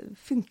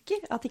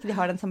funker, at ikke de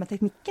har den samme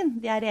teknikken.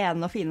 De er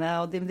rene og fine,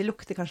 og de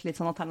lukter kanskje litt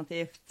sånn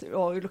alternativt,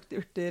 og lukter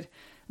urter.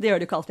 Det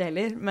gjør de jo ikke alltid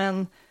heller, men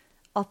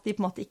at de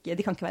på en måte ikke,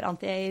 de kan ikke være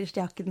anti-age,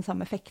 de har ikke den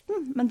samme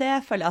effekten. Men det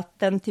føler jeg at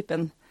den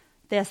typen,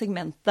 det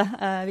segmentet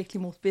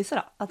virkelig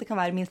motbeviser da. At det kan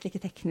være minst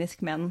like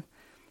teknisk, men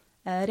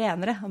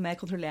renere og mer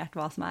kontrollert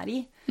hva som er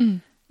i.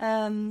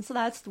 Så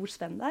det er et stort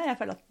spenn der. Jeg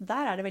føler at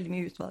der er det veldig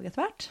mye utvalg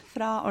etter hvert.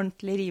 Fra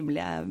ordentlig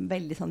rimelige,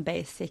 veldig sånn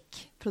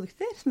basic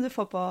produkter, som du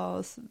får på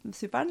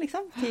superen,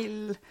 liksom,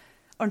 til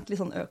ordentlig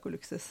sånn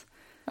økoluksus.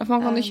 Ja, for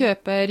man kan jo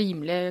kjøpe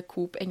rimelig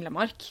Coop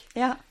Englemark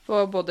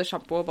på både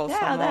shampoo og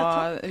balsam,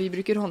 og vi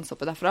bruker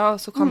håndsoppe derfra, og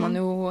så kan man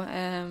jo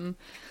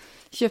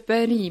kjøpe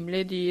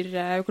rimelig dyr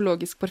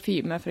økologisk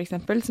parfyme, for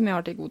eksempel, som jeg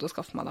har til gode å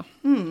skaffe meg da.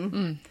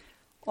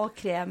 Og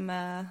krem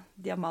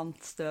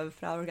diamantstøv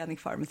fra Organic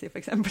Pharmacy, for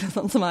eksempel,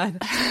 sånn som er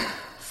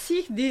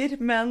sykt dyr,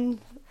 men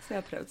som jeg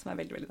har prøvd, som er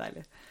veldig, veldig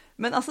deilig.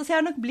 Men altså, så jeg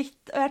har nok blitt,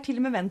 og jeg har til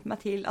og med vent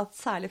meg til at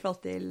særlig i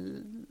forhold til,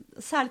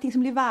 særlig ting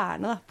som blir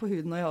værende da, på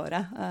huden og i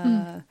håret,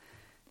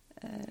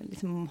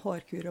 liksom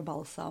hårkur og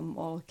balsam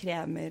og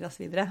kremer og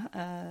så videre,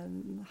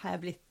 har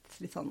jeg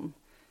blitt litt sånn,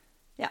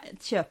 ja,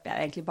 kjøper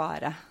jeg egentlig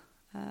bare.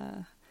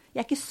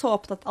 Jeg er ikke så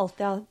opptatt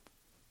alltid av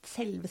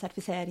selve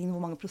sertifiseringen,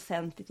 hvor mange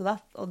prosent ditt og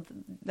datt, og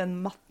den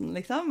matten,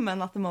 liksom,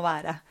 men at det må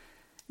være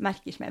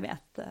merker som jeg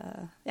vet,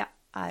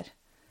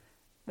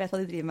 vet hva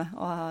de driver med,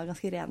 og har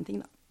ganske rene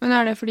ting, da. Men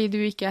er det fordi du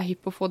ikke er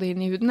hypp på å få det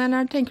inn i huden,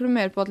 eller tenker du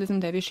mer på at liksom,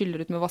 det vi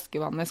skyller ut med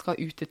vaskevannet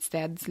skal ut et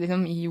sted,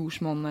 liksom, i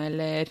jordsmonnet,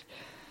 eller?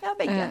 Ja,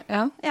 begge.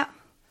 Ja.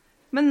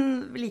 Men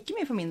like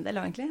mye for min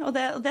del, egentlig. Og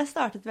det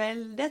startet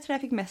vel, det tror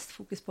jeg fikk mest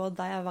fokus på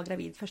da jeg var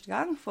gravid første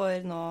gang, for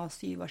nå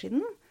 7 år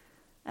siden.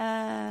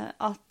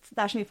 At det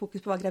er så mye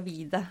fokus på hva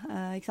gravide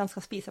ikke sant,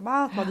 skal spise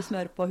mat, hva du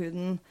smører på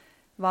huden,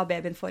 hva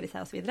babyen får i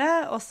seg og så videre,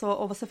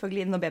 og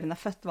selvfølgelig når babyen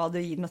er født, hva du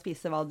gir den å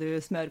spise, hva du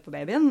smører på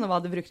babyen, og hva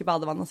du bruker i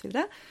badevann og så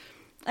videre.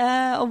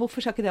 Og hvorfor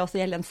skal ikke det også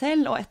gjelde en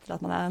selv, og etter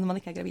at når man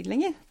ikke er gravid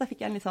lenger? Da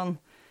fikk jeg en litt sånn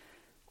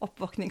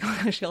oppvåkning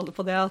kanskje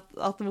på det,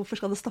 at hvorfor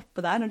skal det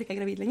stoppe der når du ikke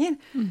er gravid lenger?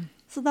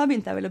 Så da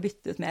begynte jeg vel å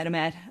bytte ut mer og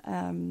mer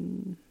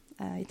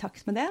i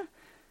takt med det.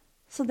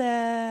 Så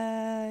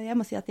jeg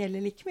må si at det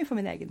gjelder like mye for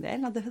min egen del,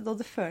 og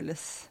det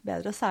føles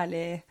bedre, og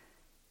særlig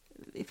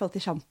i forhold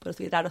til shampoo og så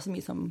videre, er det også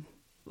mye som,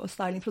 og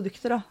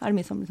stylingprodukter også, er det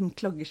mye som liksom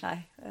klogger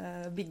seg,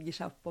 bygger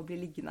seg opp og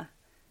blir liggende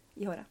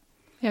i håret.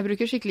 Jeg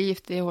bruker skikkelig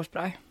giftig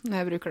hårspray når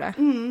jeg bruker det.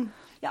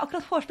 Ja,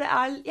 akkurat hårspray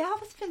jeg har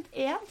faktisk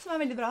funnet en som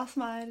er veldig bra,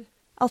 som er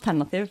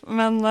alternativ,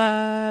 men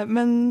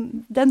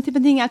den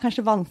typen ting er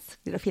kanskje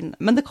vanskeligere å finne,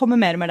 men det kommer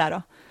mer og mer der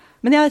også.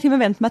 Men jeg har til og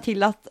med vent meg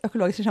til at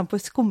økologiske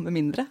shampoo skummer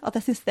mindre, at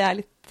jeg synes det er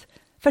litt.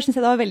 Først synes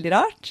jeg det var veldig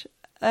rart,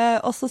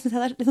 og så synes jeg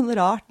det er litt sånn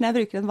rart når jeg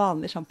bruker en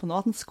vanlig shampoo nå,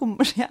 at den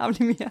skummer så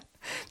jævlig mye.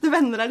 Du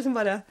venner deg liksom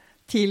bare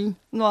til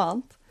noe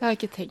annet. Det har jeg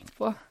ikke tenkt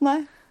på. Nei.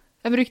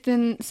 Jeg brukte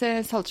en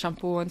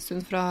saltshampoo en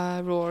stund fra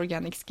Raw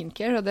Organic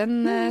Skincare, og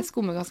den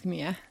skummer ganske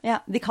mye.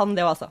 Ja, de kan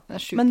det jo altså. Det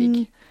er sjukt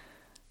digg.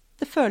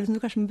 Det føles som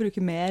du kanskje må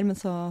bruke mer, men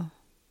så,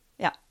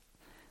 ja.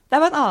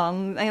 Det var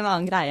en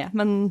annen greie,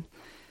 men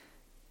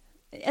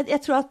jeg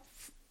tror at,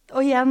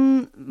 og igjen,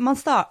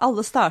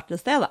 alle starter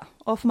et sted da,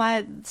 og for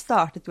meg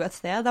startet jo et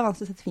sted, det er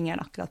vanskelig å sette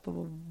fingeren akkurat på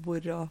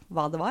hvor og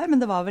hva det var,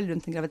 men det var vel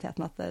rundt den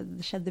graviditeten at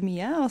det skjedde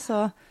mye, og så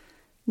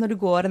når du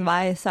går en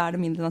vei, så er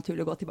det mindre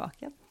naturlig å gå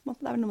tilbake igjen. Det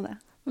er vel noe med det.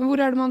 Men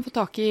hvor er det man får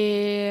tak i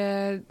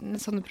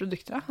sånne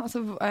produkter da?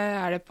 Altså,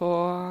 er det på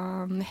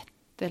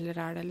nett,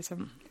 eller er det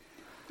liksom?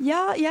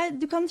 Ja,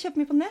 du kan kjøpe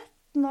mye på nett.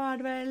 Nå er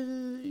det vel,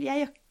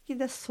 jeg gjør ikke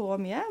det så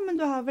mye,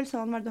 men du har vel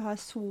sånn, du har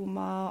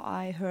Zoma og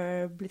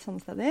iHerb, litt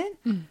sånne steder.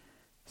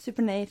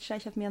 Supernature har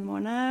jeg kjøpt mye gjennom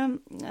årene.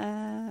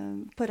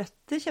 På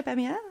Røtter kjøper jeg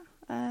mye.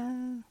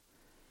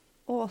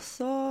 Og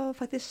også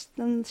faktisk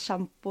den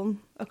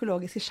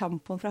økologiske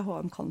shampoen fra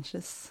H&M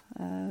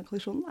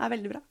Conscious-kolleksjonen er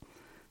veldig bra.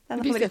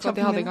 Du visste ikke at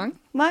de hadde i gang?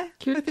 Nei,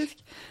 faktisk.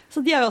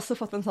 Så de har jo også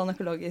fått en sånn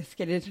økologisk,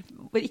 eller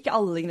hvor ikke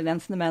alle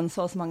ingrediensene, men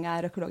så mange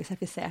er økologisk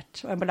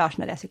sertifisert, og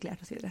emballasjen er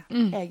resyklert og så videre.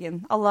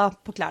 Alle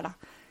på klær da.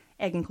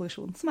 Egen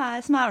kolleksjon, som er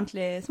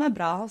ordentlig, som er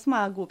bra, og som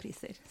er gode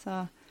priser.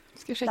 Så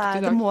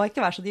det må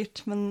ikke være så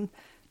dyrt, men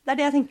Det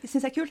det jeg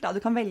synes er kult da.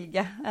 Du kan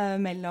velge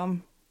mellom,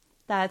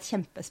 det et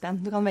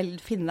kjempespenn. Du kan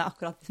finne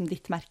akkurat liksom,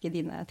 ditt merke,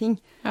 dine ting.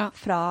 Ja.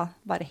 Fra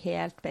bare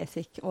helt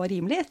basic og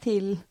rimelig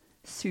til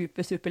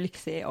super, super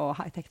lyksig og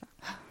high-tech da.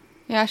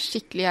 Jeg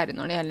skikkelig gjerrig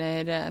når det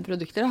gjelder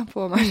produkter da,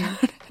 på meg,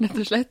 rett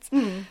og slett.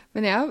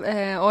 Men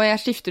og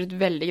jeg skifter ut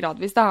veldig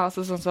gradvis da,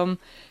 altså sånn som,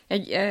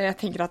 jeg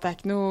tenker at det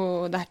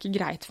ikke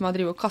greit for meg å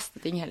drive og kaste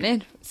ting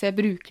heller, så jeg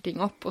bruker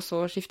ting opp, og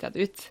så skifter jeg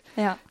det ut.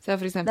 Ja. Så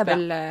jeg for eksempel,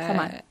 det bra, for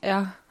meg.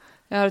 Ja,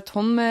 jeg har et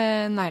tonn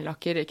med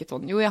neglelakker, ikke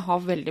tonn. Jo, jeg har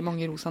veldig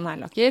mange rosa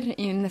neglelakker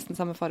i nesten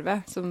samme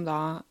farve, som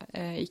da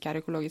ikke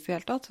økologisk i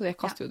hele tatt, så jeg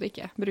kaster jo det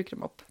ikke, bruker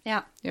dem opp.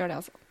 Ja. Gjør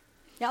det altså.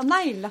 Ja,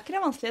 neglelakker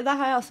vanskelig, det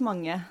har jeg også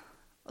mange,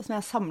 og som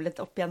jeg har samlet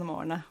opp gjennom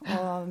årene,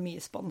 og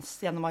mye spons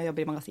gjennom å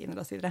jobbe i magasiner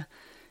og så videre.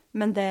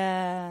 Men det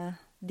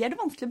det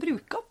vanskelig å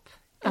bruke opp.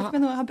 Jeg vet ikke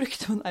om jeg har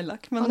brukt noen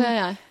neglelakk, men, det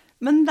jeg.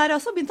 Men der har jeg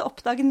også begynt å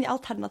oppdage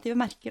alternative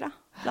merker da.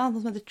 Blant annet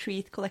noe som heter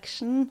Treat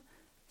Collection,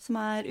 som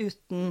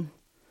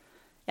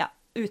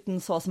uten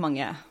så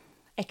mange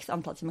x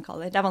antall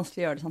kjemikalier. Det vanskelig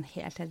å gjøre det sånn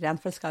helt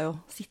rent, for det skal jo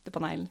sitte på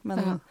neglen.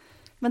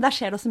 Men der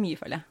skjer det også mye,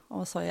 føler jeg.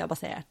 Og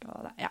soya-basert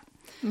og det, ja.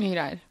 Mye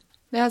greier.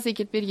 Det har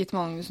sikkert Birgitte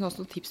Magnussen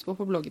også noen tips på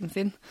bloggen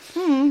sin.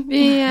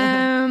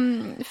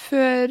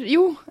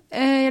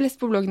 Jeg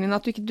leste på bloggen din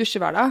at du ikke dusjer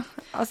hver dag.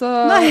 Altså,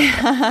 nei,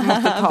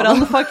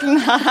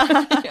 brannfakkelen.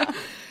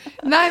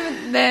 Nei,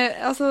 men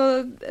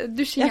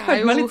dusjing jeg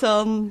føler meg litt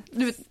sånn,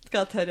 du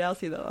skal tørre jeg å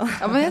si det da.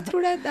 Ja, men jeg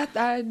tror du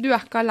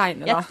ikke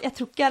alene da. Jeg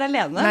tror ikke jeg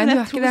alene, nei, men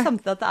jeg tror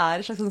samtidig at det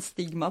et slags sånn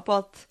stigma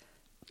på at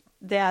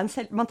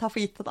man tar for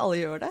gitt at alle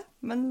gjør det,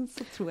 men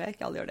så tror jeg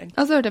ikke alle gjør det.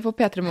 Altså hørte jeg på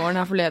P3 Morgen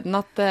her forleden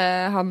at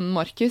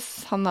Markus,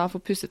 han har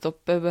fått pusset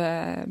opp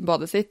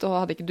badet sitt, og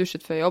hadde ikke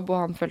dusjet før jobb,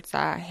 og han følte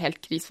seg helt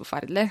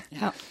krisforferdelig.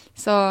 Ja.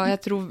 Så jeg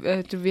tror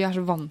vi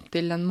så vant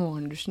til den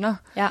morgendusjen da.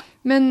 Ja.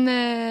 Men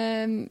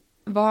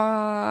hva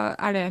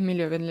det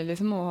miljøvennlig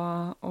liksom,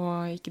 å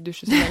ikke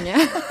dusje så lenge?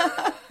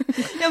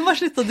 Jeg må bare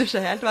slutte å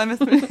dusje helt, være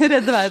mest mulig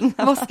redde verden.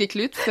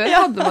 Vaskeklut, før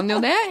hadde man jo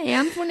det.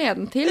 En for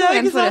nedentil, og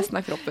en for resten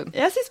av kroppen.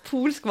 Jeg synes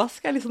polsk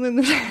vask litt sånn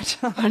undervurdert.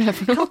 Hva det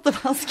for noe?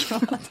 Kattevask.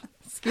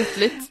 Skvitt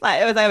litt. Nei,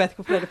 jeg vet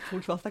ikke hvorfor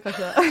polsk vask,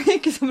 kanskje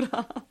ikke så bra.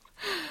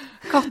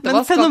 Kattevask.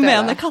 Men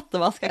fenomenet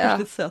kattevask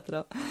kanskje litt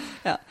søtere.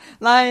 Ja.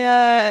 Nei,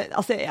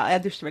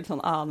 jeg dusjer vel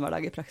sånn hver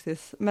dag i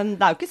praksis. Men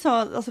det jo ikke så,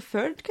 altså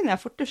før kunne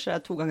jeg fort dusje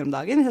 2 ganger om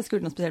dagen, hvis jeg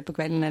skulle noe spesielt på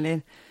kvelden,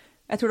 eller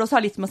jeg tror det også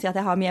har litt med å si at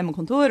jeg har mye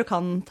hjemmekontor og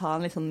kan ta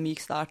en litt sånn myk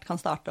start, kan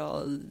starte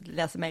å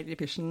lese mailer i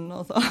pysjen,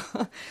 og så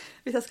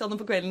hvis jeg skal noe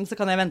på kvelden, så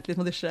kan jeg vente litt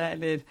med å dusje,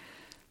 eller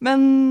men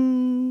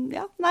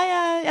ja, nei,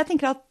 jeg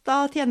tenker at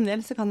da til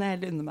gjengjeld så kan jeg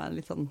heller unne meg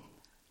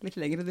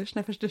litt lengre dusj når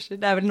jeg først dusjer.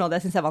 Det vel noe av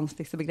det jeg synes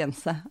vanskeligst å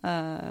begrense,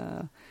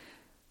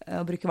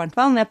 å bruke varmt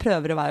vann. Jeg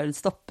prøver å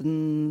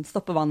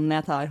stoppe vann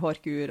når jeg tar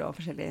hårkur og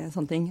forskjellige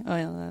sånne ting, og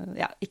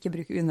ikke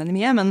bruke unødvendig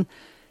mye, men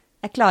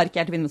jeg klarer ikke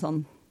helt å begynne med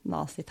sånn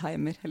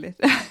nazi-timer heller.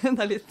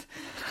 Det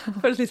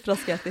føles litt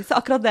frasketisk. Så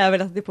akkurat det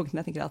vel de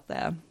punktene jeg tenker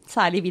at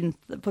særlig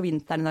på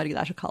vinteren i Norge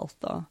det så kaldt.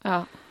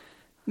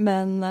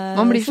 Men,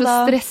 man blir så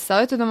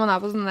stresset når man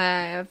på sånne,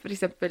 for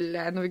eksempel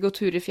når vi går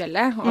tur i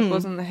fjellet, og på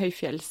sånne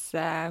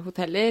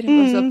høyfjellshoteller,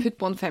 og så putt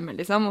på en 5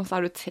 liksom, og så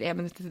har du 3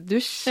 minutter til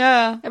dusj.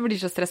 Jeg blir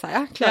så stresset,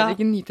 jeg klarer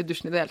ikke nyte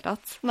dusjen i det hele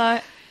tatt. Nei,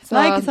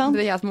 ikke sant?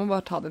 Det jeg som må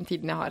bare ta den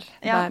tiden jeg har.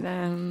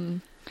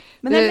 Men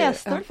jeg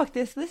leste vel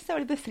faktisk, det var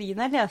litt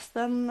befriende, jeg leste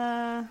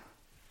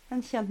en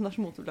kjent norsk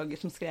motorblogger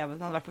som skrev at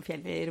hun hadde vært på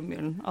fjellet i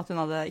romjulen, at hun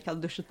ikke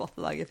hadde dusjet på 8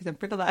 dager, for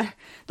eksempel. Og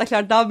det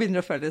klart, da begynner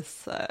det å føles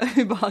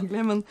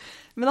ubehagelig,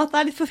 men at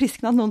det litt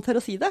forfriskende at noen tør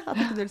å si det, at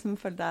ikke du liksom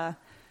føler deg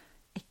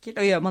ekkelt,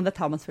 og gjør man det,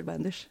 tar man selvfølgelig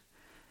bare en dusj.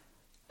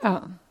 Ja,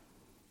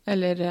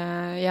 eller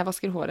jeg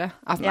vasker håret.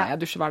 Altså, nei,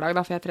 jeg dusjer hver dag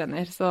da, for jeg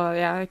trener, så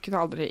jeg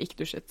kunne aldri ikke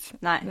dusjet.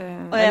 Nei.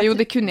 Jo,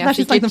 det kunne jeg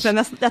sikkert.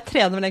 Jeg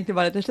trener vel egentlig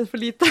bare rett og slett for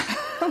lite.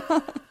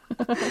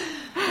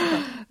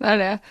 Det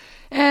det.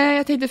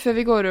 Jeg tenkte før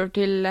vi går over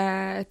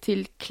til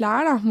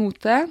klær da,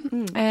 mote,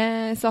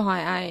 så har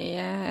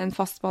jeg en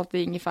fast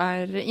spalte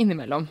ingefær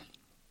innimellom.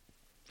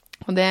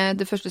 Og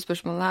det første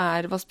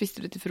spørsmålet hva spiste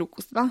du til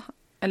frokost da?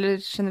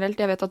 Eller generelt,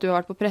 jeg vet at du har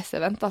vært på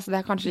presseevent, altså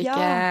det kanskje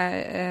ikke,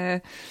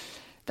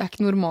 det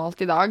ikke normalt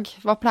i dag.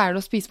 Hva pleier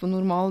du å spise på en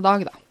normal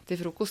dag da,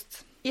 til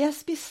frokost?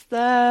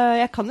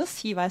 Jeg kan jo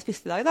si hva jeg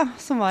spiste i dag da,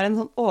 som var en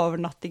sånn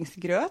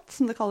overnattingsgrøt,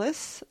 som det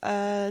kalles,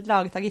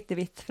 laget av Gitte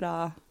Witt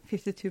fra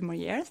 52 More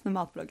Years, med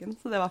matbloggen,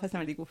 så det var faktisk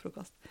en veldig god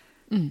frokost,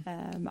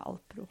 med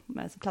Alpro,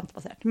 med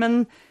plantebasert.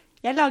 Men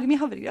jeg lager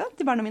mye havregrøt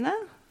til barna mine,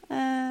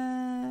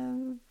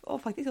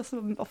 og faktisk også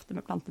ofte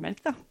med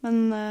plantemelk da,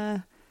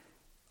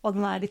 og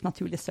den litt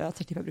naturlig søt,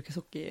 så jeg bruker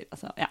sukker,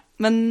 altså,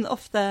 men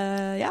ofte,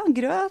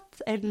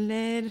 grøt,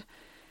 eller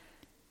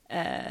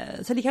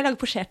så liker jeg å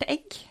lage posjerte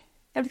egg.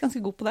 Jeg har blitt ganske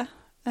god på det.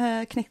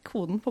 Knekt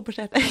koden på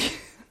posjerte egg.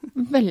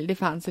 Veldig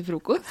fancy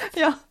frokost.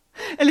 Ja,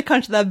 eller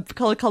kanskje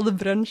kall det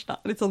brunch da,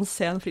 litt sånn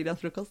sen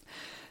fridagsfrokost.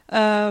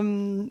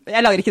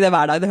 Jeg lager ikke det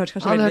hver dag, det høres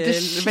kanskje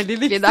veldig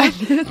likt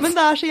ut, men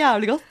det så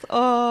jævlig godt.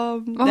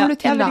 Og, hva har du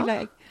til da?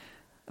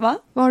 Hva?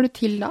 Hva har du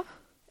til da?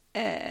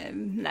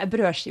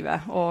 Brødskive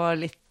og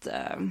litt,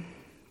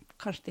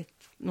 kanskje litt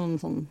noen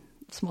sånn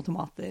små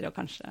tomater og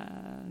kanskje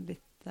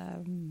litt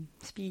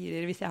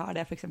spirer hvis jeg har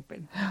det, for eksempel.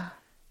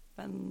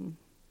 Men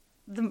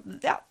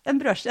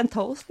en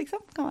toast,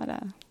 liksom, kan være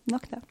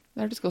nok det.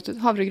 Det hørtes godt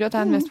ut. Havregrøt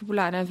er den mest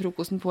populære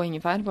frokosten på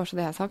ingefær, bare så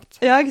det er sagt.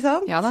 Ja, ikke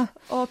sant? Ja da.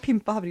 Og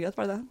pympa havregrøt,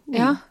 var det det?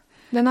 Ja,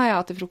 den har jeg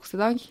hatt til frokost i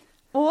dag.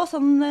 Og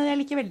sånn, jeg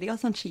liker veldig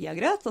godt sånn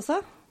chia-grøt også.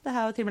 Det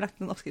har jeg jo til og med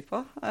lagt en oppskrift på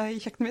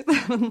i kjøkkenet mitt.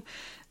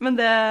 Men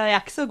jeg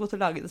er ikke så god til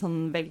å lage det sånn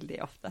veldig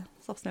ofte,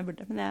 så ofte som jeg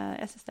burde. Men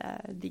jeg synes det er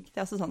digg. Det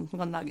er også sånn som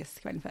kan lages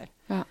kvelden før.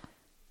 Ja.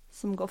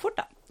 Som går fort,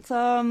 da. Så,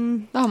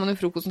 da har man jo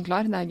frokosten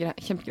klar, det er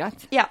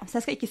kjempegreit. Ja, så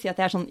jeg skal ikke si at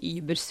jeg er sånn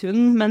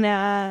ybersunn, men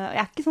jeg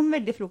er ikke sånn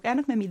veldig frokost. Jeg er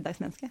nok mer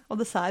middagsmenneske, og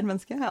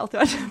dessertmenneske har jeg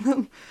alltid vært.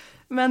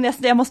 Men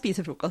jeg må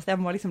spise frokost, jeg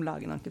må liksom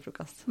lage en ordentlig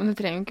frokost. Men det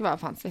trenger jo ikke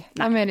være fancy.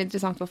 Det er mer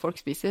interessant hva folk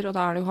spiser, og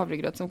da er det jo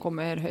havregrøt som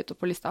kommer høyt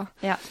opp på lista.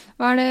 Ja.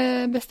 Hva er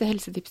det beste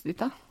helsetipset ditt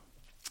da?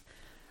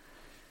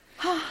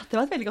 Det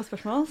var et veldig godt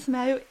spørsmål, som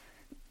jeg jo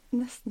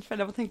nesten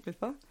føler jeg må tenke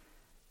litt på.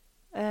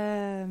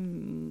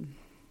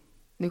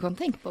 Du kan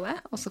tenke på det,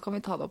 og så kan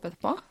vi ta det opp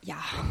etterpå.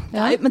 Ja.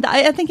 Men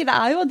jeg tenker det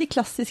er jo de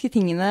klassiske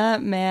tingene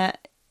med...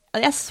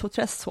 Jeg tror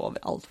jeg sover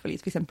alt for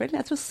lite, for eksempel.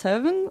 Jeg tror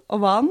søvn og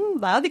vann,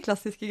 det er jo de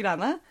klassiske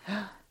greiene.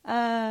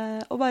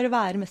 Og bare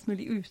være mest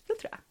mulig ute,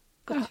 tror jeg.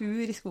 Gå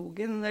tur i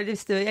skogen, eller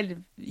hvis du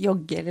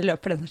jogger eller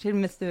løper den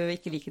siden, hvis du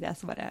ikke liker det,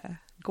 så bare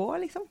gå,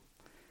 liksom.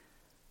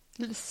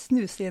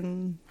 Snuse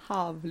inn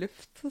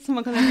havluft, som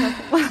man kan gjøre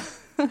på.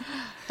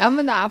 Ja,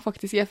 men det er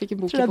faktisk, jeg fikk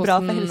en bok i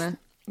posten...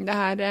 Det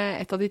er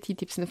et av de 10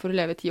 tipsene for å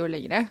leve 10 år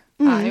lengre,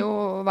 er jo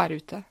å være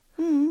ute.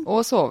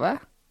 Og sove.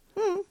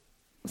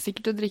 Og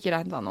sikkert å drikke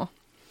rent vann også.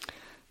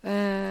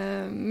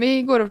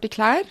 Vi går over til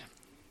klær.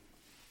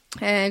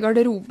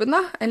 Garderoben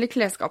da, eller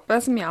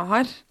klesskapet som jeg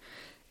har.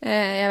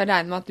 Jeg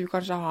regner med at du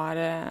kanskje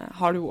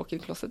har du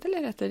walk-in closet,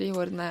 eller etter de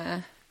årene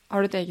har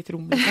du et eget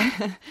rom? Liksom?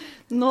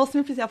 Nå som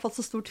jeg plutselig har fått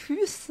så stort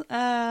hus,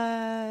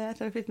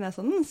 etter å flytte ned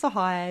sånn, så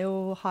har jeg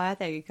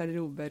et eget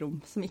garderoberom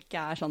som ikke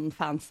er sånn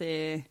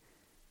fancy...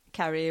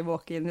 carry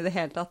walk-in i det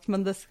hele tatt,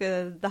 men det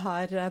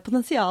har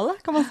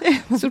potensialet, kan man si.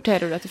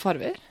 Sorterer du etter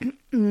farver?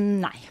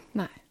 Nei.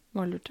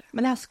 Var lurt.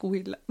 Men jeg har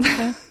skohylle.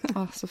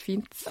 Så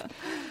fint.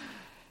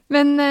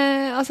 Men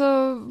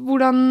altså,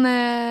 hvordan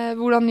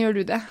gjør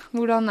du det?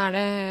 Hvordan er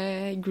det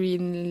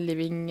green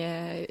living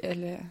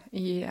eller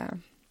i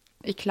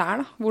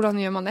klær da? Hvordan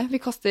gjør man det?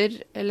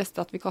 Jeg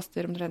leste at vi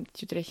kaster omtrent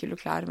 23 kilo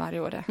klær hver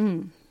i året.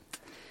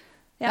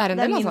 Ja,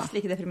 det er minst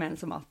like deprimerende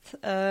som mat.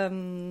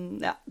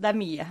 Det er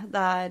mye.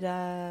 Det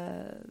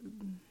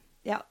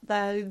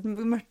er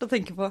mørkt å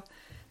tenke på.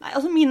 Nei,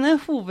 altså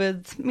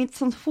mitt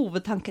sånn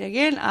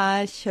hovedtankeregel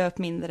er kjøp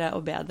mindre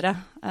og bedre,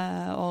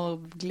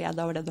 og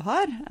glede over det du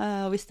har.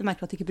 Og hvis du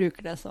merker at du ikke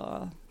bruker det,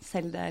 så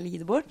selg det eller gi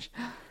det bort.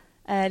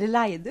 Eller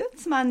leie det ut,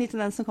 som er en ny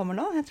tendens som kommer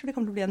nå. Jeg tror det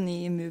kommer til å bli en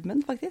ny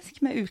movement,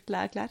 faktisk, med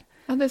utleie av klær.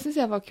 Ja, det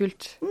synes jeg var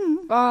kult.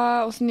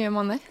 Hvordan gjør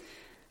man det?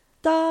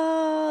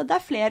 Det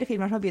er flere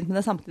firmaer som har begynt med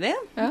det samtidig.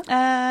 Ja.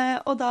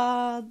 Og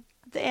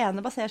det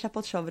ene baserer seg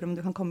på et showroom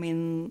du kan komme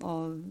inn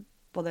og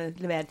både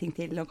levere ting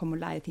til og komme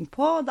og leie ting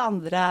på. Det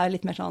andre er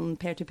litt mer sånn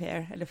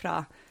peer-to-peer, eller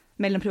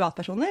mellom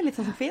privatpersoner, litt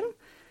sånn som Finn.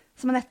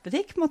 Som en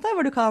nettbutikk, på en måte,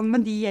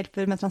 men de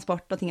hjelper med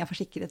transport, og ting er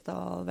forsikret,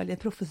 og veldig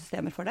proffe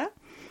systemer for det.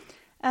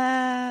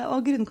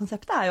 Og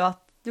grunnkonseptet er jo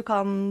at det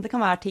kan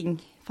være ting,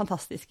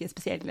 fantastiske,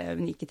 spesielle,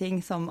 unike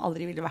ting, som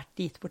aldri ville vært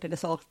dit bort eller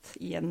solgt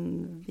i en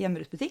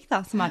hjemmebruksbutikk, da,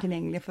 som er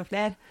tilgjengelig for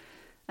flere.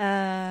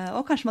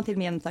 Og kanskje man til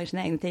og med gjenoppdager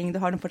sine egne ting. Du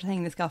har dem fortsatt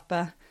hengende i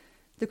skapet.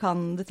 Du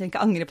trenger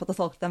ikke angre på at du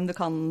har solgt dem. Du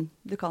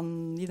kan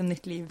gi dem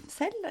nytt liv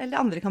selv,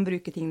 eller andre kan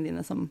bruke tingene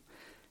dine som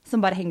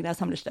bare henger der og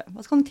samler støv.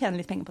 Og så kan du tjene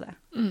litt penger på det.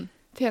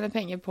 Tjene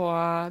penger på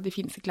de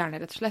fineste klærne,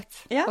 rett og slett.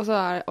 Ja. Og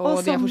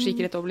de er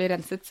forsikret å bli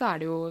renset, så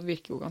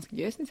virker jo ganske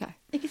gøy, synes jeg.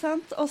 Ikke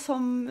sant? Og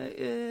som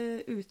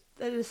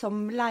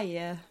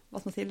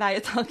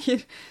leietaker,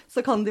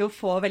 så kan du jo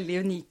få veldig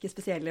unike,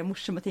 spesielle,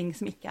 morsomme ting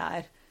som ikke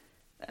er...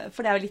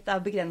 For det er jo litt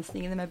av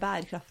begrensningene med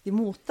bærekraftig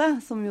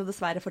mote, som jo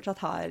dessverre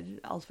fortsatt har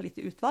alt for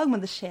lite utvalg, men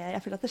jeg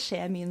føler at det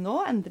skjer mye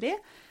nå, endelig.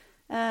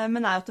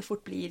 Men er jo at det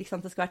fort blir, ikke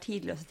sant, det skal være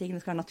tidløse ting,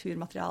 det skal være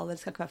naturmaterialer, det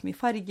skal ikke være for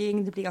mye farging,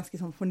 det blir ganske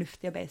sånn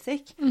fornuftig og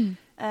basic.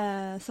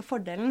 Så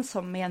fordelen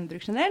som med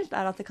gjenbruk generelt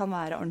er at det kan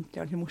være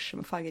ordentlig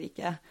morsomme,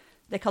 fargerike,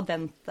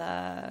 dekadente,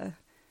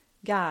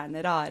 gærne,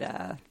 rare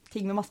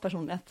ting med masse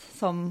personlighet,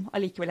 som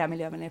allikevel er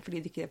miljøvennlig fordi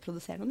de ikke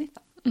produserer noe nytt.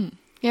 Da.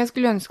 Jeg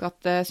skulle ønske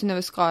at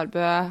Synnøve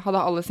Skarbø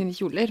hadde alle sine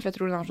kjoler, for jeg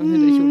tror hun har sånn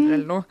 100 kjoler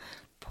eller noe,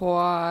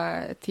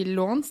 til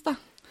låns da.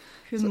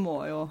 Hun må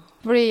jo...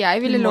 Fordi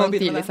jeg ville låne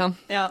til, liksom.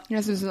 Ja.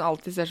 Jeg synes hun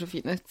alltid ser så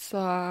fin ut,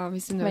 så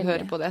hvis hun vil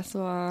høre på det,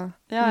 så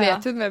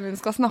vet hun hvem hun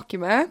skal snakke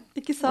med.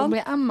 Ikke sant?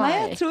 Nei,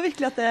 jeg tror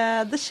virkelig at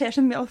det skjer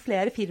så mye, og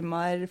flere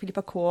firmaer,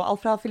 Filippa K,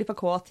 alt fra Filippa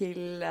K til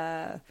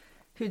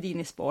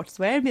Houdini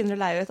Sportswear begynner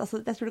å leie ut. Altså,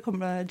 jeg tror det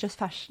kommer Just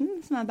Fashion,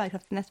 som er en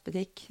bærekraftig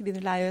nettbutikk,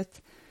 begynner å leie ut.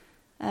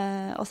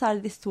 Og så er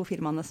det disse 2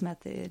 firmaene som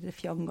heter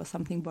Fjong og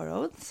Something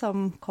Borrowed, som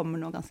kommer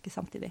nå ganske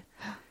samtidig.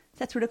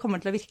 Så jeg tror det kommer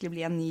til å virkelig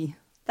bli en ny...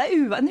 Det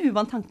er en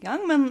uvant tankegang,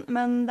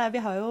 men vi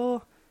har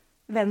jo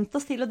vent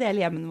oss til å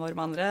dele hjemmene våre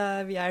med andre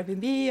via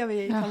Airbnb, og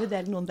kan vi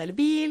dele noen deler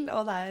bil,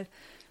 og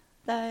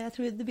jeg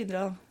tror det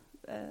begynner å...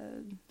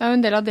 Det er jo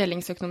en del av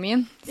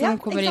delingsøkonomien som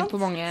kommer inn på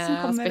mange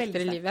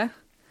aspekter i livet.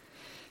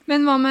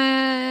 Men hva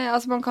med,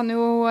 altså man kan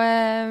jo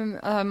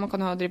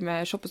drive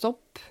med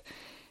shoppestopp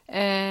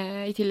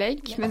i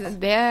tillegg, men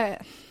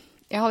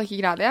jeg hadde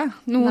ikke greid det.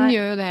 Noen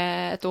gjør jo det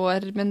et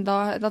år, men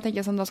da tenker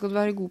jeg sånn, da skal du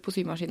være god på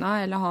symaskina,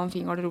 eller ha en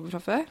fin garderobe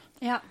fra før.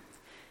 Ja.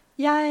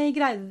 Jeg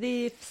greide det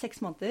i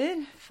 6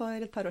 måneder for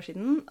et par år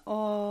siden,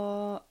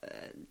 og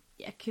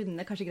jeg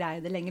kunne kanskje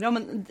greie det lenger,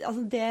 men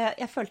altså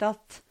jeg følte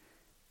at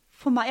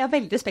for meg, jeg har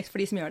veldig respekt for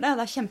de som gjør det.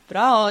 Det er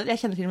kjempebra, og jeg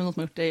kjenner til noen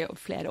som har gjort det i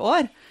flere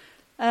år.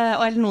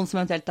 Eller noen som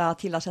eventuelt da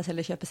tillater seg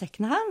selv å kjøpe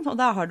second hand, og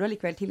da har du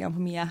likevel tilgang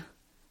på mye,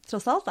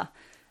 tross alt da.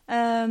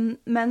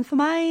 Men for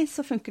meg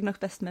så funker det nok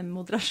best med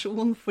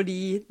moderasjon,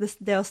 fordi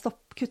det å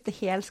kutte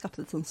helt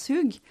skapte et sånn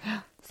sug.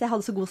 Så jeg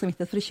hadde så god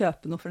samvittighet for å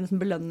kjøpe noe for å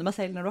liksom belønne meg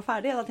selv når det var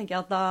ferdig, og da tenker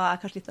jeg at da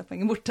er kanskje litt av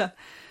poenget borte.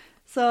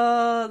 Så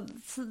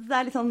det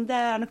er litt sånn, det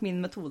er nok min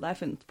metode jeg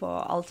har funnet på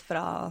alt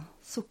fra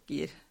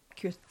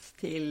sukkerkutt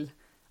til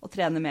å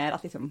trene mer,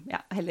 at liksom,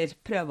 heller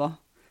prøve å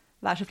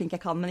være så flink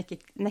jeg kan, men ikke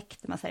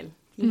nekte meg selv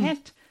ting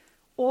helt.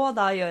 Og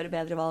da gjøre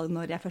bedre valg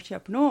når jeg først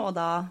kjøper noe, og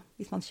da,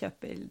 hvis man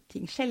kjøper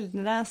ting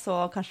sjeldnere,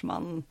 så kanskje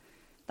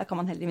da kan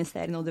man heller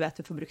investere i noe du vet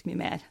du får brukt mye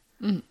mer,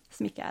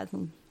 som ikke er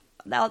sånn,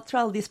 det er, jeg tror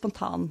alle de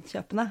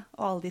spontankjøpene,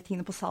 og alle de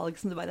tingene på salg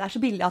som det er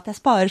så billig at jeg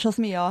sparer så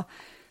mye,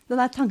 og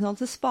den der tanken om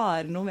at du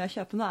sparer noe ved å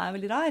kjøpe noe er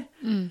veldig rar.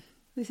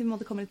 Hvis vi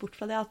måtte komme litt bort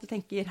fra det, at du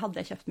tenker,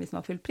 hadde jeg kjøpt mye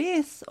som var full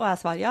pris, og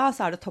jeg svarer ja,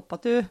 så er det topp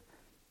at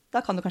da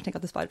kan du kanskje tenke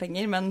at du sparer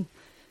penger, men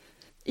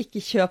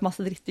ikke kjøp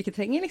masse dritt du ikke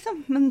trenger,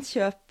 liksom. Men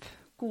kjøp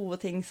gode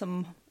ting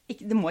som...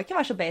 Det må ikke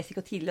være så basic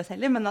og tidløs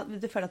heller, men at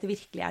du føler at det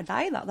virkelig er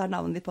deg, da. Det er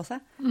navnet ditt på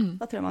seg.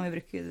 Da tror jeg man vil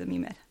bruke det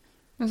mye mer.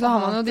 Men så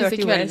har man jo disse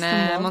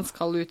kveldene man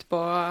skal ut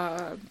på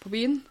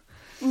byen,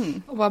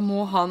 og bare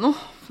må ha noe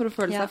for å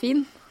føle seg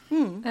fin.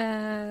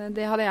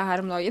 Det hadde jeg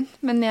her om dagen,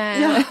 men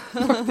jeg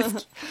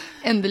faktisk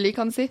endelig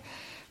kan si.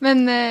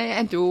 Men jeg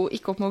endte jo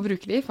ikke opp med å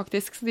bruke de,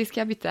 faktisk, så de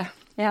skal jeg bytte.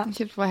 Jeg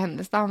kjøpte på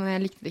hennes da, men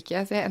jeg likte det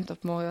ikke, så jeg endte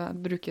opp med å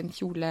bruke en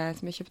kjole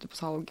som jeg kjøpte på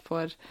salg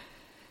for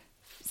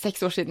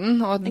 6 år siden,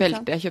 og et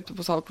belte jeg kjøpte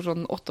på salg for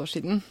sånn 8 år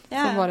siden,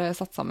 som bare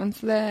satt sammen.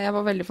 Så jeg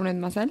var veldig fornøyd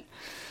med meg selv.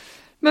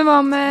 Men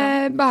hva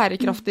med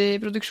bærekraftig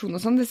produksjon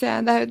og sånn?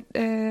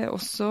 Det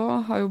også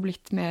har jo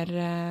blitt mer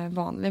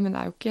vanlig, men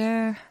det er jo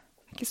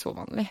ikke så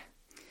vanlig.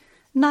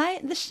 Nei,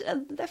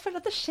 jeg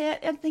føler at det skjer.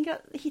 Jeg tenker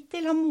at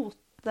hittil har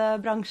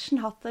motebransjen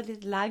hatt et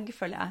litt lag,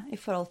 føler jeg,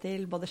 i forhold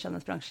til både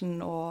skjønnhetsbransjen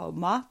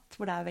og mat,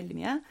 hvor det er veldig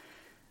mye.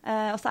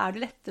 Og så er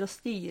det lettere å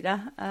styre.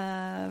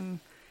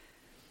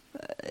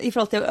 I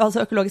forhold til,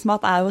 altså økologisk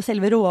mat er jo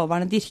selve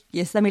råvarene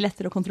dyrkes, det er mye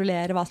lettere å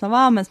kontrollere hva som er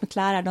hva, mens med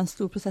klær er det en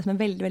stor prosess med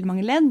veldig, veldig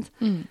mange ledd.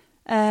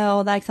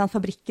 Og det er, ikke sant,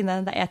 fabrikken,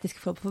 det er etiske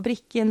forhold på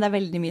fabrikken, det er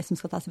veldig mye som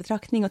skal tas i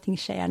betraktning, og ting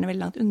skjer gjerne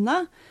veldig langt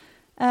unna.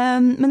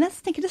 Men jeg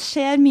tenker det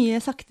skjer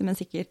mye sakte, men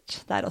sikkert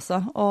der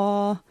også.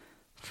 Og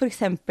for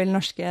eksempel den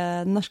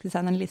norske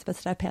designeren Lisbeth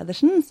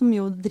Streib-Pedersen, som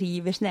jo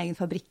driver sin egen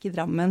fabrikk i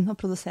Drammen og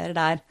produserer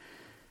der,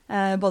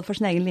 både for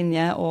sin egen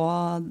linje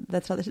og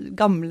det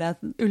gamle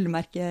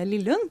ullmerket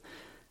Lillund.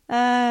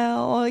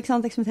 Og ikke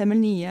sant, eksperimenterer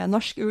med nye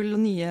norsk ull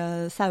og nye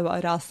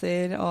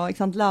saueraser, og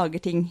ikke sant,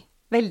 lager ting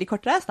veldig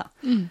kortreist da.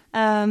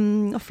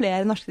 Og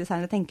flere norske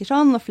designere tenker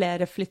sånn, og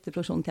flere flytter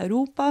produksjonen til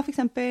Europa for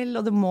eksempel,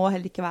 og det må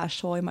heller ikke være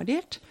så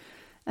dyrt.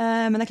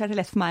 Men det er klart det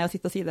er lett for meg å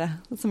sitte og si det,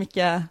 som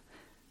ikke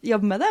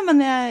jobber med det,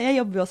 men jeg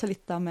jobber jo også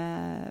litt da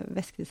med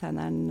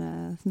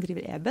veskedesigneren som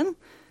driver Eben,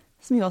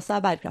 som jo også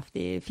er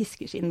bærekraftig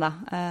fiskeskinn da,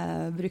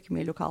 bruker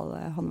mye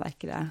lokale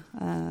håndverkere.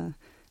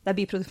 Det er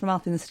biprodukt fra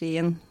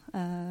matindustrien,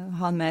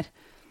 ha en mer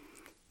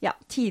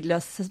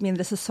tidløs,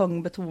 mindre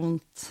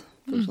sesongbetont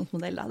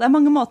produksjonsmodell da. Det er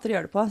mange måter å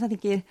gjøre det på, så jeg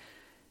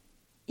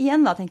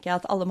tenker jeg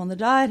at alle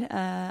måneder der,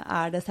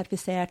 er det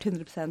sertifisert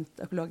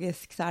 100%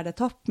 økologisk, så er det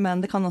topp,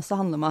 men det kan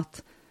også handle om at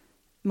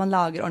man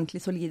lager ordentlig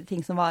solide ting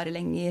som varer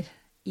lenger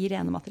i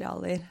rene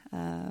materialer,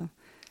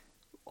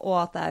 og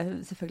at det er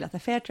selvfølgelig at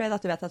det er fair trade,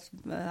 at du vet at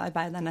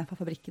arbeiderne på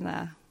fabrikkene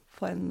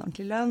får en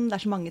ordentlig lønn. Det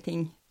er så mange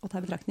ting å ta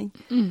i betraktning.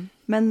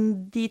 Men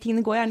de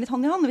tingene går gjerne litt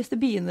hånd i hånd, og hvis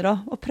det begynner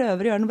å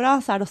prøve å gjøre noe bra,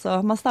 så er det også,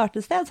 man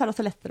starter et sted, så er det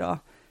også lettere å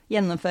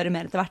gjennomføre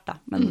mer etter hvert da.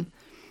 Men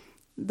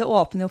det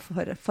åpner jo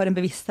for en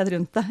bevissthet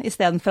rundt det, i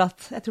stedet for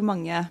at jeg tror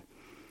mange...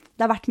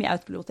 Det har vært mye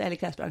autopilot i hele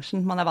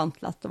klesbransjen. Man er vant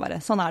til at det bare,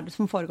 sånn er det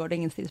som foregår,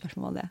 det ingen stiller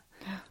spørsmål om det.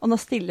 Og nå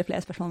stiller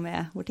flere spørsmål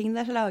med hvor tingene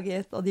er så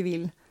laget, og de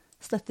vil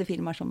støtte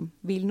firmaer som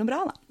vil noe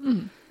bra da.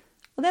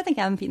 Og det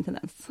tenker jeg er en fin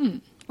tendens.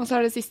 Og så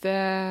er det siste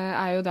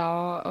er jo da,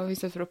 og i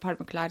stedet for å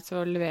pælme klær,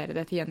 så levere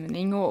det til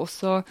gjenvinning, og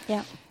også,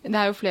 det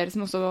er jo flere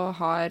som også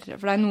har,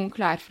 for det er noen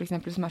klær for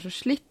eksempel som er så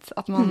slitt,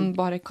 at man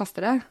bare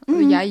kaster det.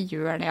 Og jeg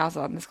gjør det,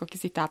 altså, jeg skal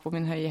ikke sitte her på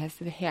min høye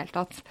hest i det hele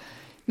tatt.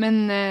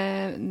 Men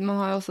man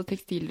har jo også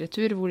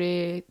tekstilretur, hvor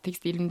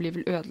tekstilen blir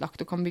vel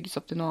ødelagt og kan bygges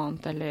opp til noe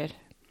annet, eller...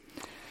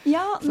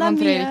 så man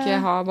trenger ikke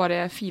ha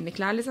bare fine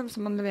klær, liksom,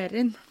 som man leverer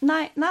inn.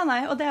 Nei,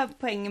 og det er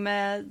poenget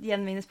med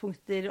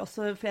gjenvinningspunkter,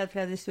 også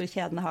flere av de store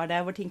kjedene har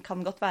det, hvor ting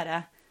kan godt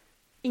være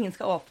ingen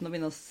skal åpne og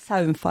begynne å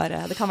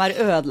saumfare. Det kan være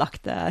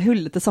ødelagte,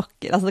 hullete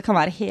sokker. Altså det kan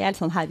være helt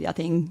sånn herja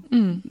ting.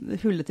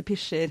 Hullete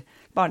pysjer,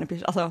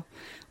 barnepysjer, altså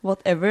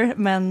whatever.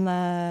 Men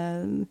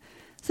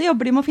så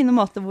jobber de med å finne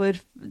måter hvor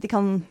de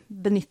kan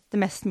benytte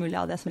mest mulig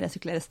av det som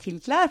resirkuleres til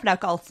klær. For det er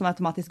jo ikke alt som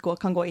automatisk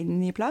kan gå inn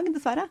i nye plagg,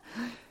 dessverre.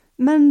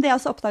 Men det jeg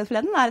også oppdaget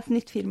forleden er et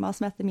nytt firma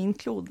som heter Min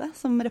Klode,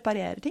 som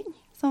reparerer ting.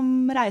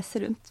 Som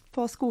reiser rundt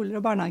på skoler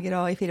og barnehager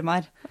og i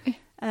firmaer.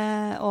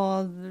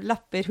 Og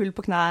lapper hull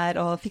på knær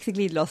og fikser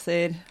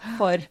glidelåser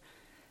for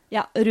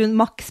rundt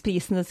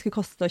maksprisen det skulle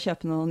koste å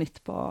kjøpe noe nytt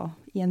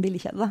i en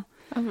billigkjede.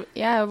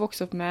 Jeg er jo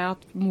vokst opp med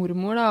at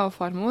mormor da, og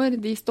farmor,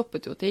 de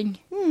stoppet jo ting.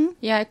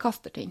 Jeg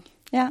kaster ting.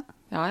 Ja.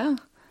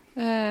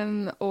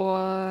 Og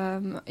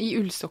i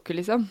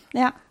ullsokker liksom.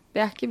 Ja. Det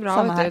er ikke bra,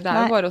 vet du. Det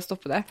er jo bare å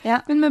stoppe det. Ja.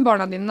 Men med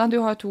barna dine da,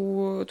 du har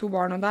to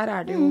barn, og der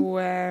er det jo...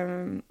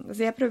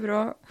 altså jeg prøver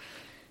å...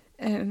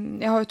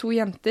 jeg har jo 2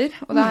 jenter,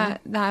 og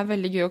det er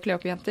veldig gøy å kle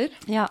opp jenter.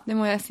 Ja. Det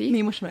må jeg si.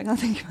 Mye morsommere, kan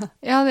jeg tenke meg.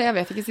 Ja, jeg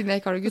vet ikke siden jeg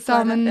ikke har det gutta,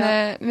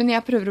 men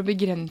jeg prøver å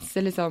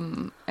begrense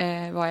liksom,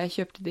 hva jeg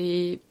kjøpte de,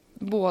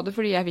 både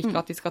fordi jeg vil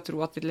ikke at de skal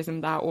tro at det,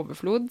 liksom, det er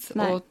overflod,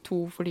 og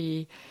 2 fordi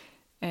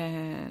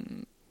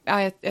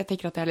jeg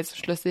tenker at det er litt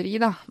sløseri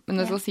da,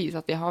 men det skal sies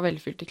at de har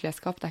velfylte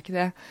klesskap, det er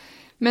ikke det.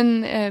 Men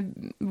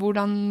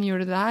hvordan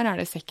gjør du det der? Er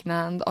det second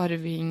hand,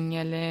 arving,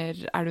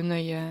 eller er du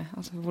nøye?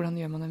 Altså, hvordan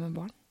gjør man det med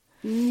barn?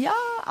 Ja,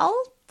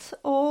 alt.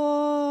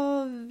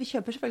 Og vi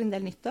kjøper selvfølgelig en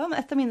del nytt også. Men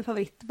et av mine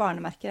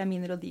favorittbarnemerker er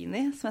Min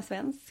Rodini, som er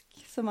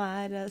svensk, som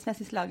jeg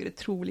synes lager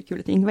utrolig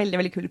kule ting.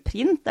 Veldig, veldig kule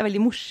print. Det er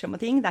veldig morsomme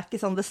ting. Det er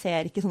ikke sånn, det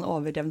ser ikke sånn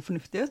overdrevent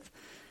fornuftig ut.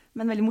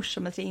 Men veldig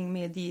morsomme ting,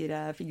 mye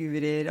dyre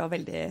figurer og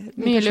veldig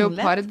mye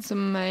leopard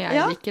som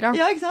jeg liker da.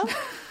 Ja, ikke sant?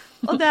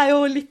 Og det er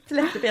jo litt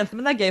lettere på jenter,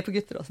 men det er gøy på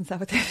gutter også, synes jeg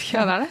faktisk.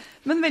 Ja, det er det.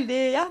 Men veldig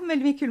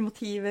mye kule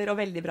motiver og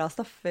veldig bra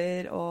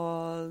stoffer,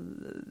 og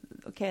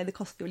det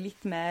koster jo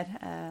litt mer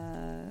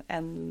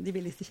enn de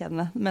billigste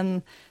kjedene. Men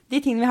de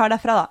tingene vi har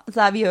derfra da,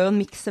 så vi gjør jo en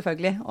mix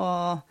selvfølgelig,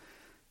 og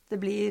det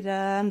blir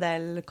en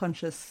del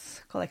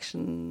conscious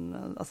collection,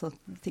 altså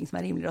ting som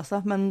er rimeligere også,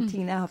 men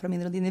tingene jeg har fra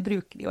Min Rodini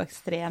bruker de jo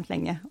ekstremt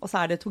lenge. Og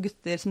så er det 2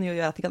 gutter som jo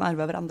gjør at de kan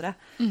arve av hverandre,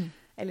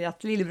 eller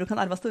at lillebror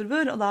kan arve av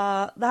storbror, og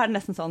da er det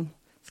nesten sånn,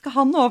 skal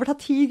han overta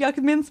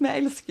tigerjakken min, som jeg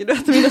elsker?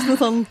 Det blir nesten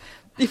sånn,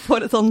 de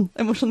får et sånn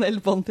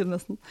emosjonelt bånd til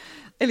nesten.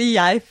 Eller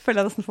jeg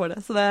føler jeg nesten får det.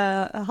 Så det,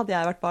 hadde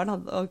jeg vært barn,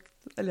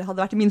 eller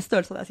hadde vært i min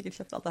størrelse, hadde jeg sikkert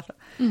kjøpt alt derfra.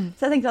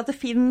 Så jeg tenker at det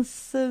finnes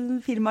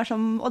firmaer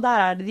som, og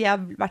der er det, de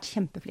har vært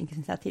kjempeflinke,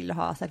 synes jeg, til å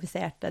ha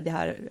sertifiserte. De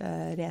har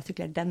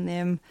resirkulert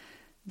denim,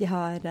 de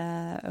har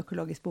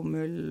økologisk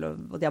bomull,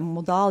 og de har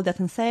modal, de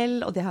har tencel,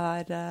 og de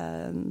har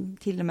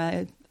til og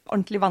med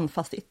ordentlig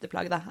vannfaste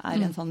ytterplagg, da,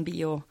 er en sånn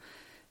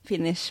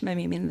bio-finish med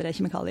mye mindre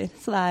kjemikalier.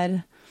 Så det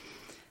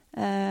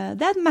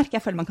er et merke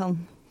jeg føler man kan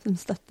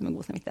støtte med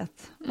god samvittighet.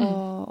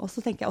 Og så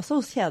tenker jeg også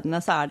hos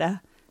kjedene så er det,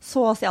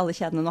 så å si alle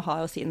kjedene nå har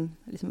jo sin,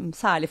 liksom,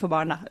 særlig for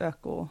barn, da,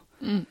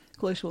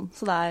 øko-kolleksjon.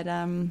 Så det er,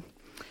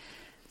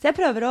 så jeg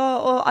prøver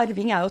og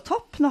arving er jo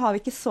topp. Nå har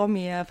vi ikke så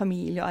mye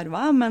familie å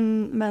arve,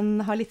 men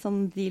har litt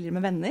sånn dealer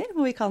med venner,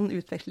 hvor vi kan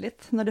utveksle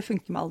litt når det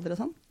funker med alder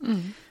og sånn.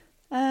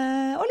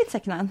 Og litt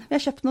second hand. Vi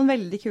har kjøpt noen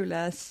veldig kule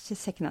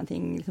second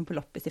hand-ting liksom på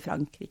loppis i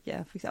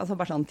Frankrike, for eksempel, altså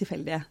bare sånn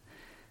tilfeldige.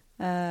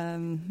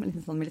 Med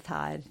litt sånn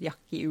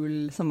militærjakke i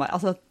ull, som var,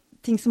 altså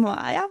ting som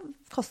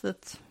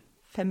kostet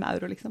 5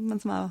 euro liksom, men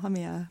som har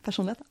mye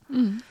personlighet. Da.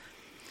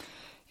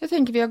 Jeg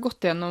tenker vi har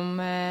gått gjennom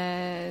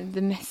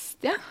det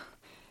meste,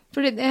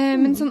 Fordi,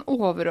 men sånn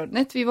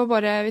overordnet,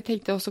 vi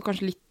tenkte også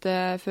kanskje litt,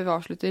 før vi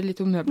avslutter,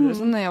 litt om møbler og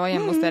sånn, når jeg var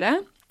hjemme hos dere.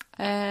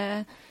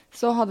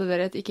 Så hadde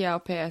dere et IKEA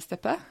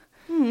P-steppe.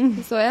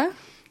 Så jeg.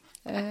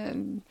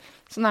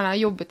 Sånn er det,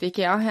 jeg jobbet i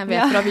IKEA. Jeg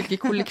vet fra hvilke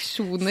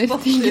kolleksjoner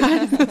ting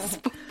er.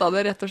 Spottet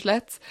det rett og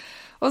slett.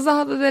 Og så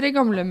hadde dere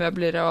gamle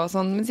møbler og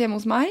sånn. Mens hjemme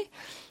hos meg,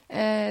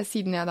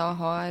 siden jeg da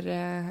har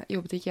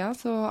jobbet i IKEA,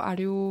 så er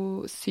det jo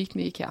sykt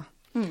mye IKEA.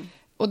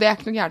 Og det er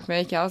ikke noe gærent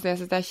med IKEA, så jeg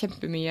synes det er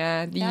kjempemye,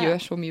 de gjør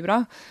så mye bra.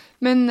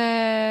 Men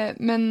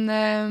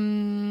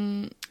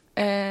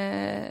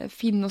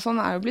Finn og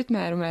sånn er jo blitt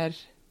mer og mer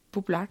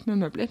populært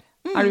med møbler.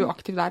 Er du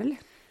aktiv der,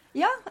 eller?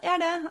 Ja, jeg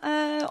er det.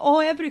 Og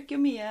jeg bruker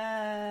mye,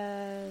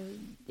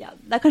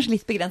 det er kanskje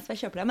litt begrenset hva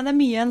jeg kjøper det, men det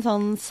er mye en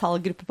sånn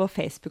salggruppe på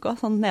Facebook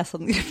også, sånn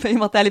Nesodden-gruppe, i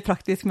og med at det er litt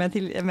praktisk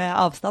med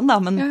avstand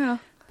da, men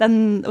den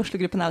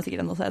Oslo-gruppen er jo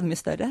sikkert enda mye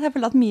større. Jeg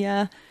føler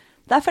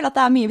at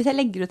det er mye, hvis jeg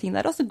legger ut ting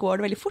der også, så går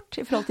det veldig fort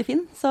i forhold til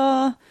Finn, så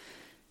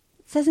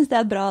jeg synes det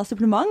er et bra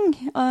supplement,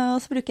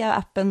 og så bruker jeg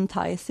appen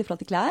Tice i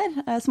forhold til klær,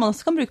 som man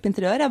også kan bruke på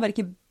interiør. Jeg har bare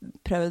ikke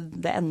prøvd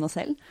det ennå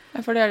selv.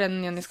 Ja, for det er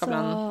den Jenny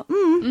Skavlan.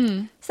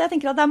 Så jeg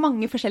tenker at det er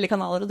mange forskjellige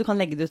kanaler, og du kan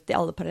legge det ut i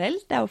alle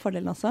parallelt. Det er jo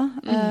fordelen også.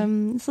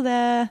 Så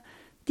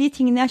de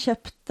tingene jeg har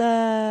kjøpt,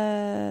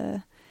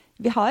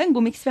 vi har en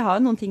god mix. Vi har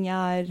jo noen ting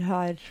jeg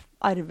har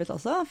arvet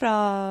også, fra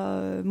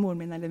moren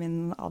min eller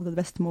min avdøde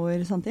bestemor,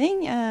 sånne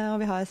ting. Og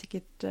vi har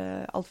sikkert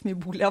alt for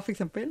mye bolig av, for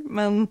eksempel.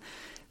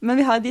 Men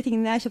vi har de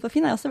tingene jeg kjøper på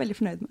Finn, er jeg også veldig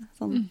fornøyd med.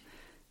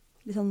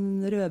 Litt sånn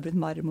rødbrunt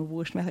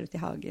marmorbord som jeg har ute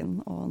i hagen,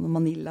 og noen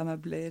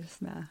Manila-møbler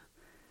som jeg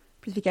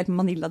Plutselig fikk jeg helt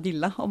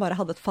Manila-dilla, og bare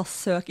hadde et fast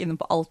søk inne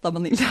på alt av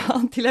Manila,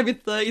 til jeg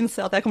begynte å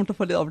innse at jeg kommer til å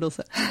få litt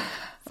overdose.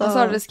 Og så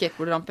har dere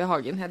skateboardramp i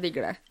hagen, jeg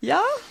digger det. Ja,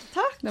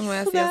 takk. Det må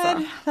jeg så si,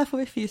 altså. Der får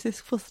vi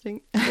fysisk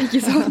fostring.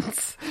 Ikke sant?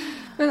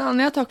 Men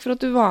Anja, takk for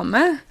at du var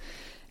med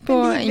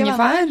på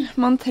Ingefær.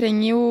 Man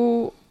trenger jo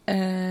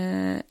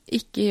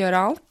ikke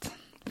gjøre alt,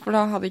 for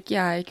da hadde ikke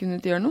jeg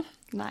kunnet gjøre noe.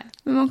 Nei.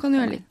 Men man kan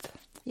gjøre litt.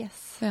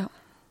 Yes. Ja,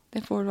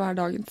 det får være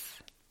dagens.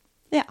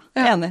 Ja,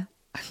 enig.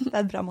 Det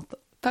er et bra motto.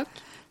 Takk.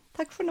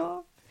 Takk for nå.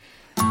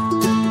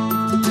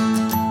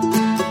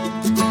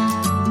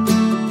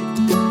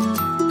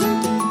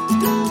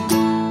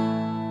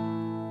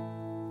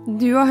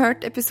 Du har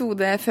hørt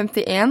episode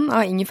 51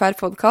 av Ingefær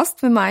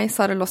podcast med meg,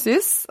 Sara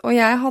Lossius, og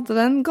jeg hadde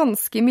den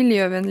ganske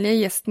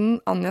miljøvennlige gjesten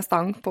Anja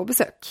Stang på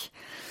besøk.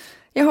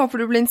 Jeg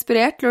håper du ble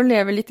inspirert til å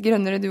leve litt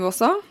grønnere du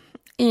også.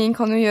 Ingen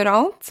kan jo gjøre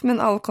alt, men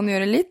alle kan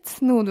gjøre litt,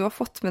 noe du har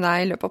fått med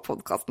deg i løpet av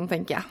podcasten,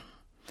 tenker jeg.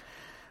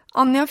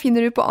 Anja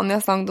finner du på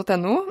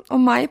anjastang.no, og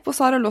meg på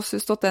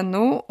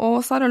saralossius.no, og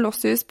Sara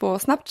Lossius på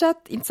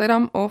Snapchat,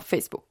 Instagram og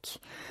Facebook.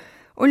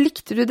 Og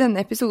likte du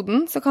denne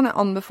episoden, så kan jeg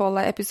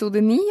anbefale episode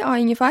 9 av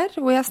Ingefær,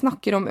 hvor jeg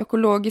snakker om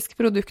økologiske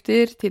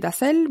produkter til deg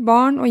selv,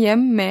 barn og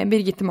hjem med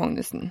Birgitte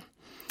Magnussen.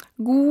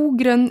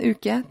 God grønn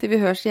uke til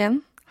vi høres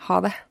igjen.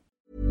 Ha det!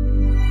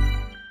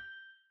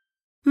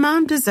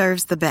 Mom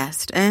deserves the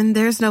best, and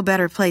there's no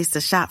better place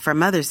to shop for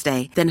Mother's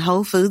Day than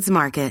Whole Foods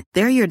Market.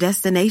 They're your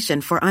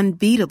destination for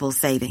unbeatable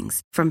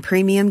savings, from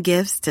premium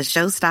gifts to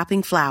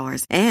show-stopping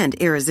flowers and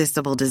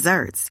irresistible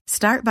desserts.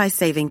 Start by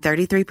saving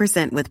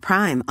 33% with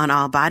Prime on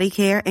all body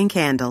care and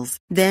candles.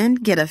 Then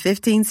get a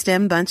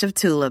 15-stem bunch of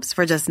tulips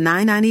for just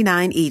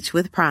 $9.99 each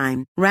with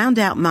Prime. Round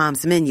out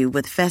Mom's menu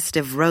with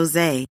festive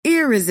rosé,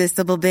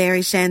 irresistible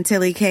berry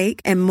chantilly cake,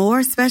 and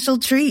more special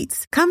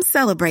treats. Come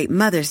celebrate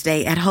Mother's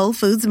Day at Whole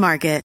Foods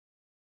Market.